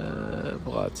have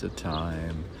lots of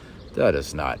time. That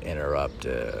is not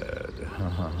interrupted.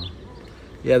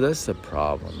 Yeah, that's the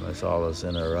problem. There's all those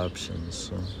interruptions.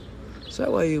 So, is that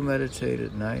why you meditate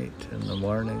at night, in the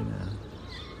morning?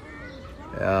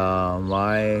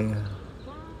 My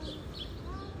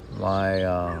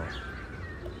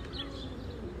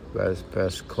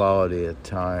best quality of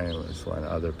time is when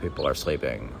other people are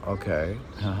sleeping. Okay.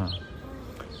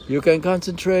 You can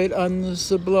concentrate on the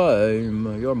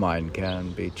sublime. Your mind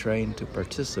can be trained to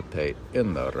participate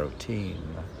in the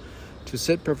routine. To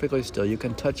sit perfectly still, you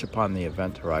can touch upon the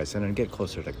event horizon and get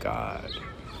closer to God.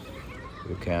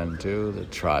 You can do the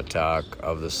tratak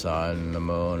of the sun, the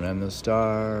moon, and the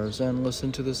stars, and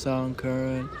listen to the sound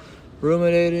current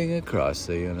ruminating across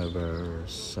the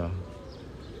universe.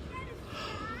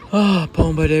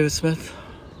 Poem by David Smith,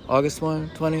 August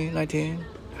 1, 2019.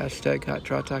 Hashtag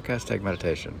tratak, hashtag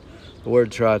meditation. The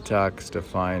word tratak is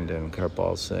defined in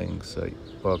Kirpal Singh's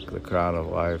book, The Crown of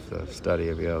Life, the study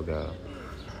of yoga.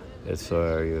 It's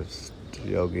where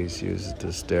yogis use it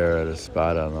to stare at a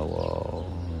spot on the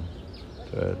wall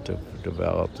to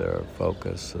develop their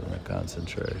focus and their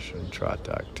concentration.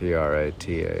 Tratak,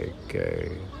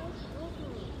 T-R-A-T-A-K.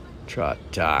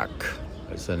 Tratak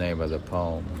is the name of the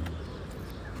poem.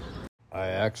 I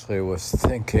actually was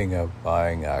thinking of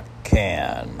buying a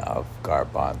can of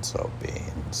garbanzo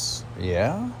beans.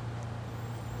 Yeah?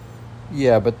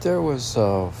 Yeah, but there was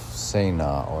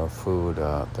cena or food,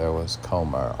 there was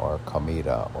comer or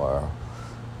comida, or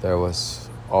there was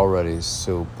already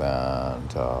soup and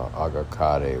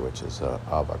agacati, which is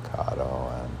avocado,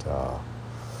 and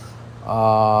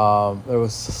there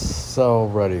was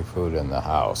already food in the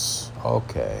house.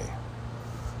 Okay.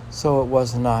 So it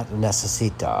was not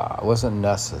necessita. It wasn't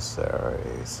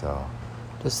necessary. So,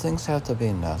 does things have to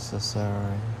be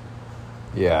necessary?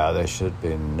 Yeah, they should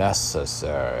be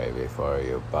necessary before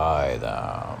you buy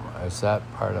them. Is that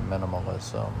part of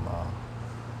minimalism?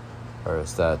 Or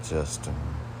is that just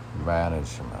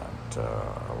management?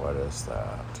 What is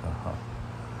that?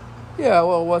 Yeah,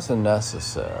 well, it wasn't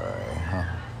necessary.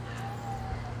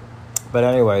 But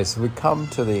anyways, we come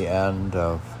to the end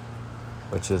of,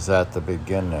 which is at the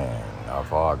beginning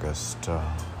of August of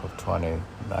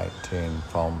 2019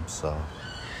 poem. So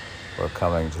we're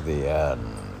coming to the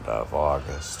end of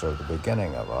August, or the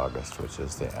beginning of August, which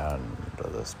is the end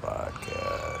of this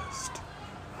podcast.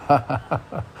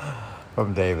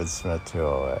 From David Smith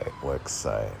 208 Wix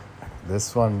site.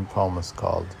 This one poem is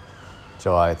called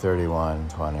July 31,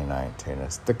 2019.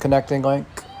 It's the connecting link.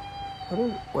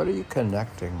 What are you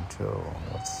connecting to?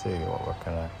 Let's see what we're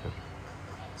connected.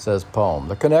 It says poem.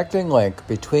 The connecting link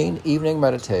between evening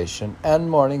meditation and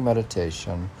morning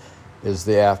meditation is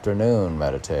the afternoon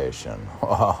meditation.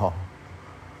 Wow.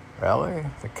 Really?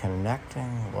 The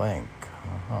connecting link.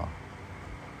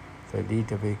 They need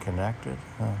to be connected?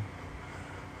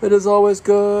 It is always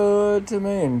good to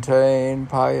maintain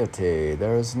piety.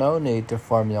 There is no need to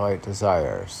formulate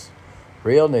desires.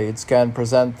 Real needs can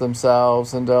present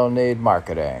themselves and don't need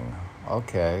marketing.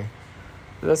 Okay.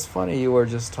 That's funny, you were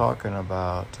just talking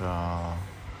about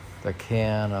the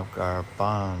can of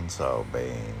garbanzo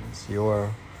beans. You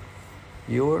were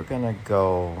going to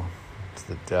go to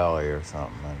the deli or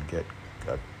something and get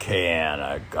a can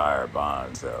of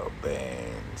garbanzo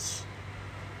beans.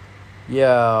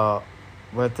 Yeah,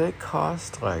 but they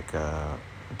cost like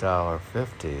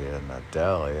 $1.50 in the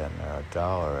deli and they're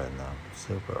 $1 in the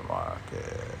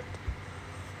supermarket.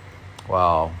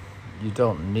 Well, you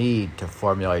don't need to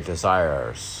formulate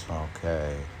desires,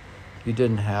 okay? You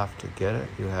didn't have to get it.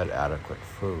 You had adequate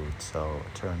food, so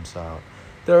it turns out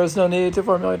there is no need to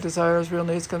formulate desires. Real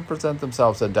needs can present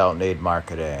themselves and don't need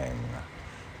marketing.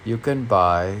 You can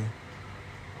buy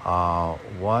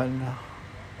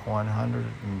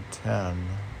 110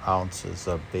 ounces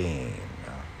of bean.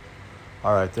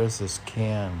 All right, there's this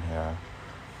can here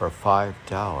for $5.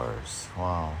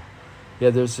 Wow. Yeah,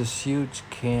 there's this huge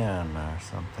can or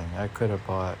something. I could have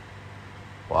bought,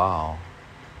 wow.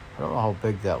 I don't know how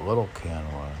big that little can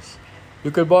was. You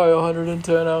could buy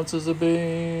 110 ounces of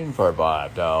bean for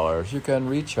 $5. You can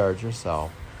recharge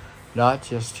yourself, not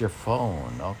just your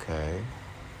phone, okay?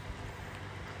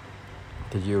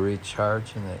 Did you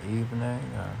recharge in the evening?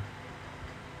 Or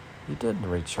you didn't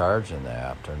recharge in the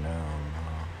afternoon.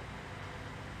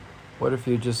 What if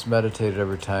you just meditated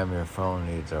every time your phone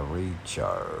needs a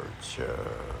recharge?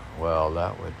 Well,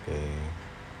 that would be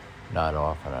not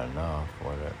often enough,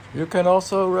 would it? You can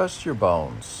also rest your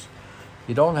bones.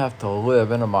 You don't have to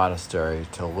live in a monastery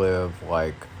to live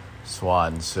like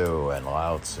Swan Tzu and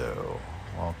Lao Tzu,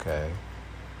 okay?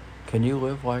 Can you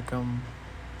live like them?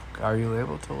 Are you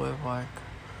able to live like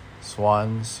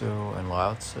Swan Tzu and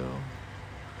Lao Tzu?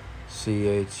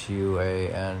 Chuang,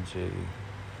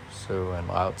 Tzu and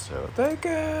Lao Tzu. They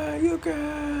can, you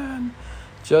can.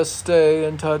 Just stay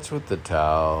in touch with the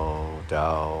Tao.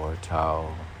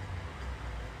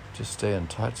 Just stay in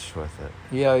touch with it.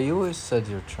 Yeah, you always said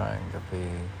you're trying to be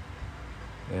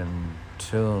in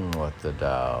tune with the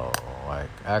Tao. Like,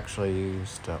 actually, you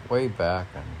used to, way back,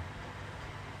 and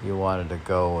you wanted to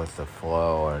go with the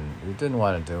flow, and you didn't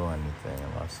want to do anything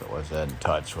unless it was in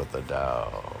touch with the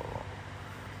Tao.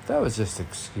 That was just an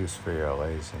excuse for your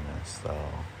laziness,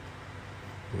 though.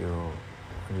 You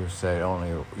say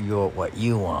only what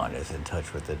you want is in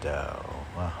touch with the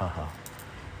Tao.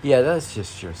 Yeah, that's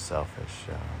just your selfish.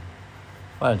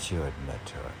 Why don't you admit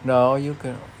to it? No, you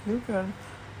can.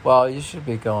 Well, you should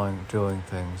be doing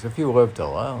things. If you lived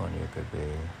alone, you could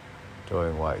be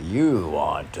doing what you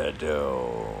want to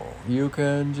do. You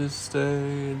can just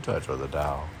stay in touch with the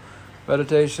Tao.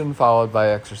 Meditation followed by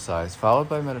exercise, followed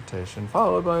by meditation,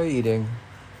 followed by eating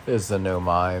is the new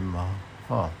mime.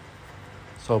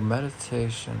 So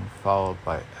meditation followed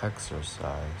by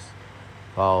exercise,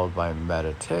 followed by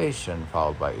meditation,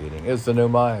 followed by eating is the new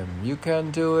mime. You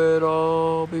can do it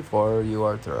all before you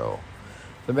are through.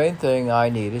 The main thing I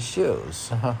need is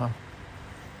shoes.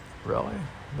 Really?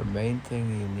 The main thing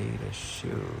you need is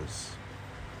shoes.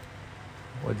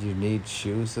 Would you need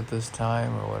shoes at this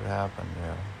time, or what happened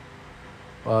here?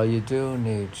 Well, you do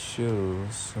need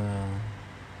shoes.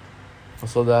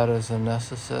 So that is a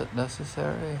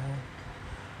necessary.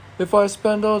 If I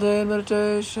spend all day in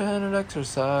meditation and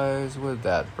exercise, would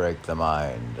that break the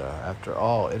mind? After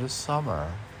all, it is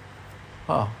summer.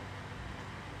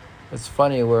 It's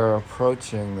funny, we're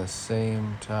approaching the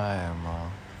same time.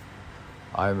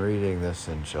 I'm reading this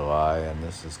in July, and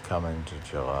this is coming to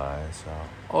July. So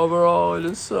overall, it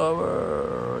is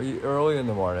summer. Early in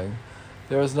the morning,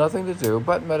 there is nothing to do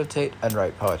but meditate and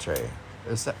write poetry.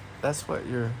 That's what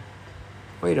you're...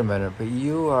 Wait a minute, but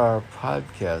you are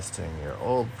podcasting your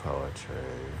old poetry.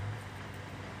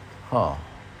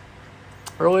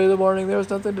 Early in the morning, there's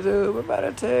nothing to do but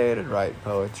meditate and write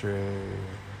poetry.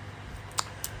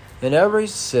 In every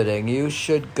sitting, you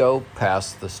should go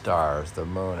past the stars, the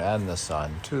moon, and the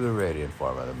sun to the radiant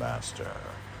form of the Master,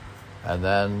 and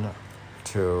then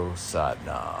to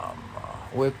Satnam.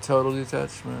 With total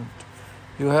detachment,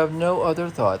 you have no other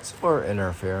thoughts or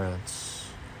interference.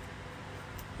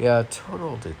 Yeah,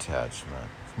 total detachment.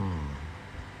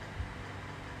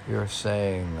 You're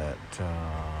saying that,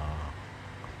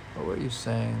 what were you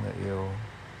saying, that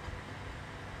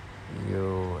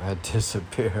you had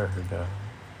disappeared?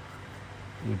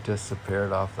 You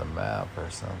disappeared off the map or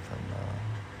something.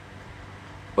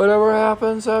 Whatever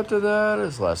happens after that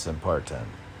is less important.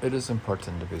 It is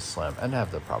important to be slim and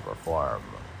have the proper form.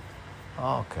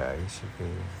 Okay,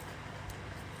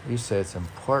 you say it's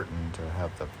important to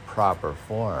have the proper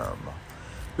form.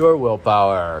 Your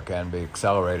willpower can be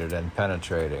accelerated and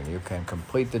penetrating. You can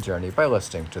complete the journey by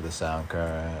listening to the sound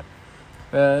current.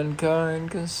 Mankind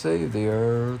can save the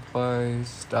earth by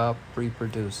stop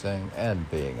reproducing and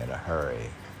being in a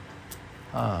hurry.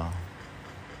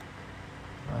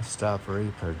 Stop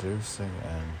reproducing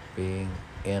and being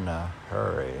in a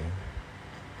hurry.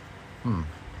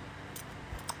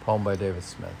 Poem by David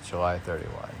Smith, July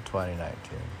 31,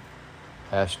 2019.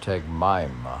 Hashtag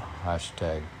mime,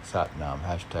 hashtag Satnam,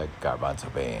 hashtag garbanzo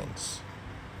beans.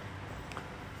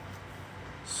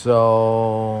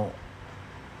 So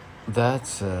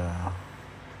that's I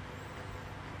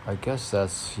guess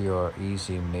that's your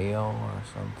easy meal or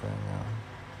something,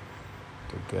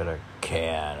 to get a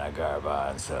can of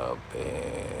garbanzo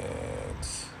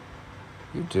beans.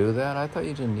 You do that? I thought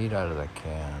you didn't eat out of the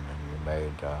can, and you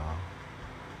made,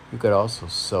 you could also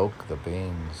soak the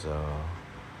beans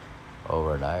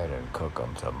overnight and cook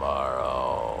them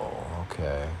tomorrow.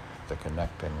 Okay, the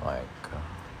connecting link.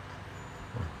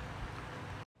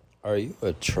 Are you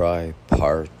a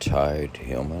tripartite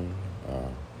human?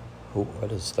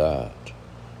 What is that?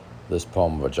 This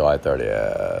poem of July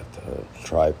 30th. A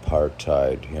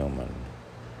tripartite human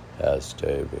has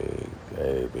to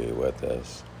be with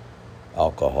this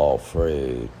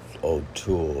alcohol-free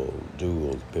O'Toole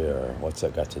dual beer. What's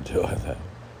that got to do with it?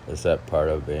 Is that part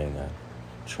of being a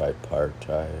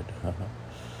tripartite.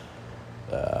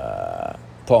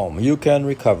 Poem. You can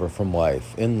recover from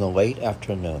life in the late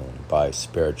afternoon by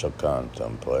spiritual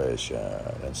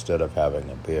contemplation instead of having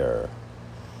a beer.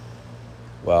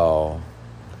 Well,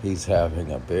 he's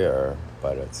having a beer,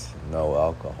 but it's no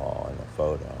alcohol in the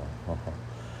photo.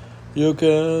 You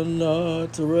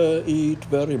cannot eat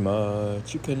very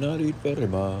much. You cannot eat very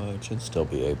much and still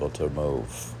be able to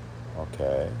move.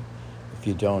 Okay? If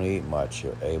you don't eat much,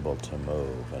 you're able to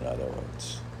move, in other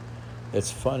words.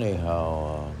 It's funny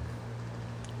how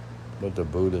with the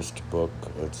Buddhist book,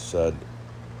 it said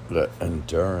that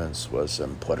endurance was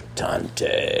importante.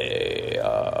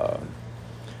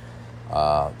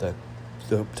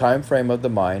 The time frame of the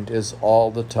mind is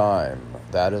all the time.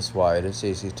 That is why it is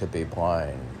easy to be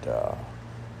blind.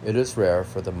 It is rare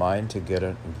for the mind to get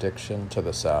an addiction to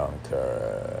the sound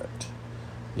current.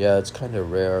 Yeah, it's kind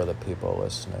of rare that people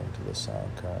listening to the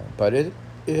sound current. But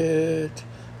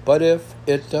if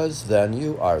it does, then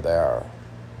you are there.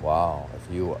 Wow,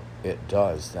 it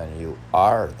does, then you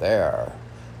are there.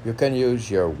 You can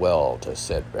use your will to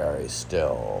sit very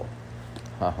still.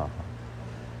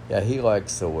 Yeah, he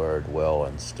likes the word will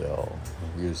and still.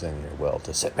 Using your will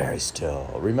to sit very still.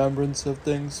 Remembrance of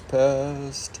things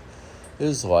past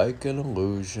is like an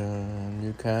illusion.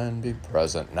 You can be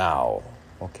present now.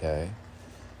 Okay.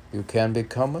 You can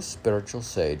become a spiritual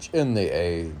sage in the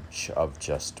age of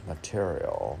just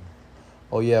material.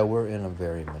 Oh yeah, we're in a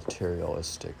very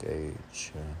materialistic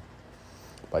age.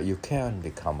 But you can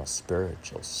become a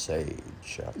spiritual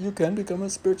sage. You can become a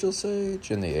spiritual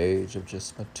sage in the age of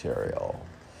just material.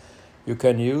 You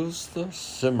can use the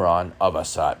Simran of a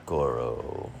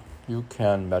Satguru. You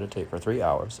can meditate for 3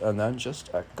 hours and then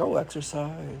just go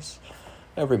exercise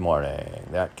every morning.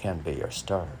 That can be your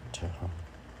start.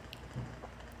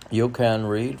 You can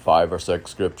read 5 or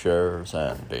 6 scriptures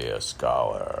and be a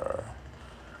scholar.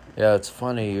 Yeah, it's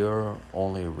funny, you're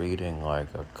only reading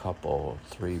like a couple,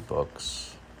 3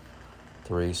 books,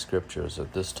 3 scriptures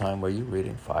at this time. Were you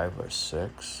reading 5 or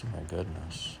 6? My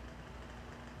goodness.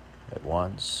 At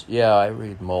once? Yeah, I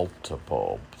read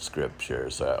multiple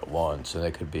scriptures at once, and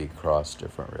they could be across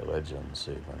different religions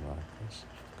even like this.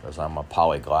 Because I'm a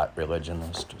polyglot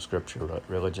religionist, scripture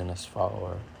religionist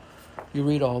follower. You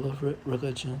read all the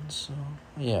religions, so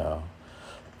yeah.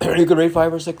 You can read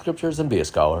 5 or 6 scriptures and be a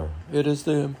scholar. It is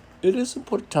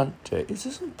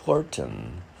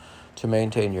important to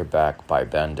maintain your back by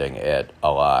bending it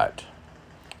a lot.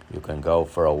 You can go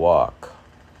for a walk.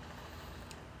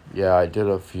 Yeah, I did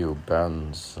a few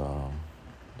bends.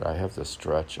 I have to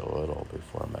stretch a little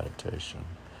before meditation.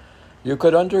 You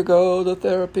could undergo the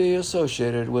therapy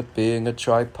associated with being a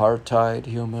tripartite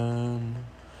human.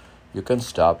 You can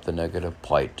stop the negative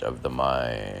plight of the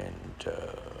mind.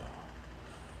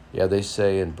 Yeah, they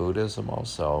say in Buddhism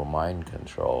also, mind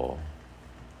control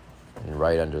and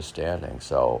right understanding.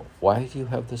 So why do you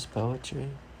have this poetry?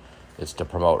 It's to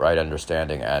promote right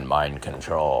understanding and mind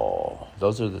control.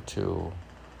 Those are the 2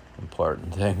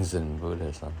 important things in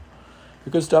Buddhism.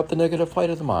 You can stop the negative flight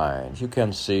of the mind. You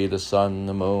can see the sun,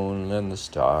 the moon, and the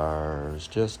stars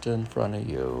just in front of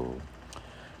you.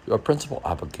 Your principal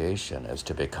obligation is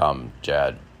to become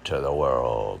dead to the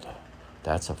world.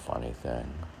 That's a funny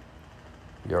thing.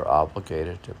 You're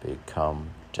obligated to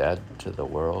become dead to the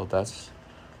world. That's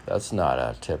not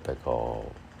a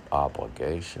typical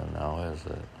obligation now, is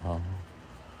it?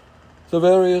 The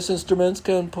various instruments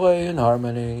can play in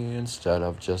harmony instead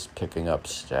of just picking up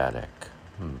static.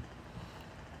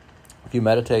 If you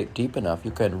meditate deep enough,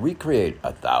 you can recreate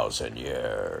 1,000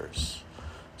 years.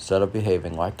 Instead of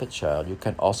behaving like a child, you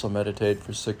can also meditate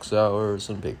for 6 hours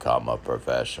and become a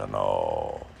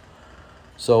professional.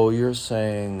 So you're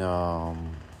saying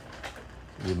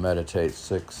you meditate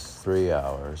 3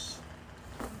 hours.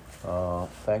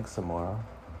 Thanks, Amora.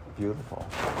 Beautiful.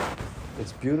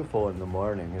 It's beautiful in the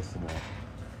morning, isn't it?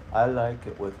 I like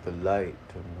it with the light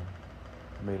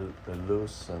and the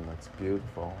loose, and it's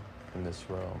beautiful in this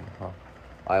room.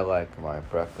 I like my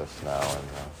breakfast now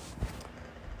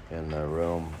in the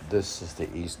room. This is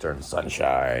the Eastern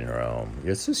Sunshine Room.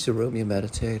 Is this the room you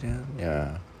meditate in?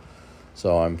 Yeah.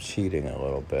 So I'm cheating a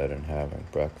little bit and having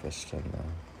breakfast in the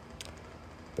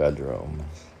bedroom.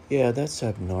 Yeah, that's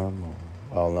abnormal.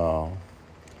 Well, no.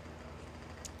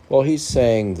 Well, he's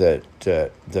saying that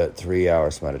 3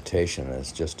 hours meditation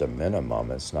is just a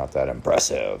minimum. It's not that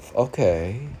impressive.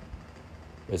 Okay.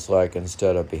 It's like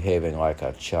instead of behaving like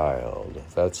a child,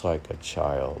 that's like a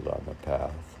child on the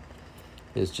path.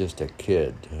 It's just a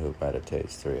kid who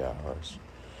meditates 3 hours.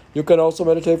 You can also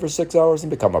meditate for 6 hours and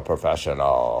become a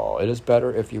professional. It is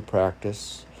better if you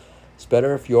practice. It's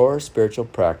better if your spiritual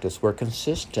practice were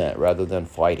consistent rather than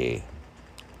flighty.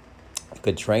 You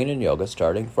could train in yoga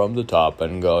starting from the top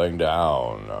and going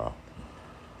down.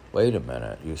 Wait a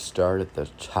minute, you start at the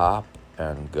top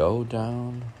and go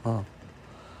down? Huh.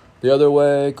 The other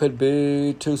way could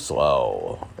be too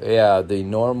slow. Yeah, the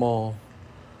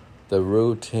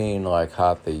routine like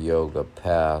Hatha yoga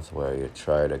path where you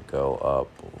try to go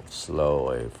up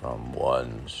slowly from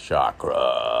one chakra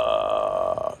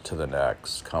to the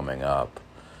next coming up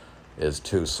is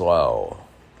too slow.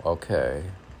 Okay.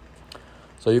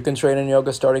 So you can train in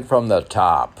yoga starting from the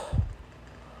top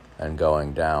and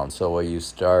going down. So where you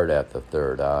start at the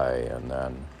third eye and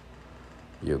then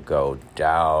you go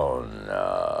down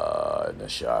in the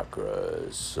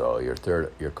chakras. So your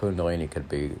kundalini could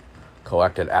be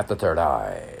collected at the third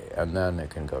eye, and then it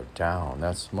can go down.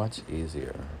 That's much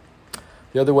easier.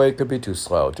 The other way could be too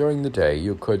slow. During the day,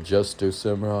 you could just do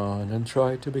Simran and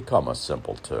try to become a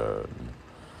simpleton.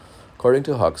 According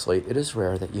to Huxley, it is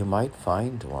rare that you might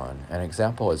find one. An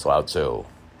example is Lao Tzu.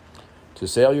 To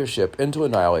sail your ship into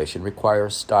annihilation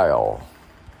requires style.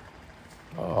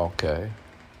 Oh, okay.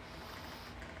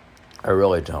 I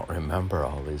really don't remember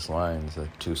all these lines.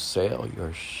 To sail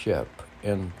your ship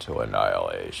into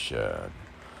annihilation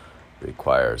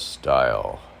requires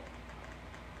style.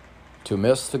 To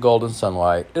miss the golden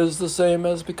sunlight is the same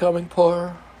as becoming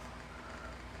poor.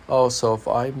 Oh, so if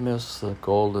I miss the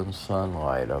golden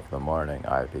sunlight of the morning,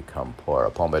 I become poor. A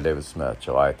poem by David Smith,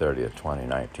 July 30th,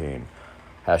 2019.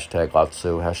 Hashtag Lao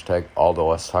Tzu, hashtag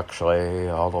Aldous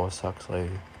Huxley,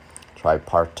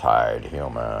 tripartite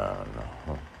human.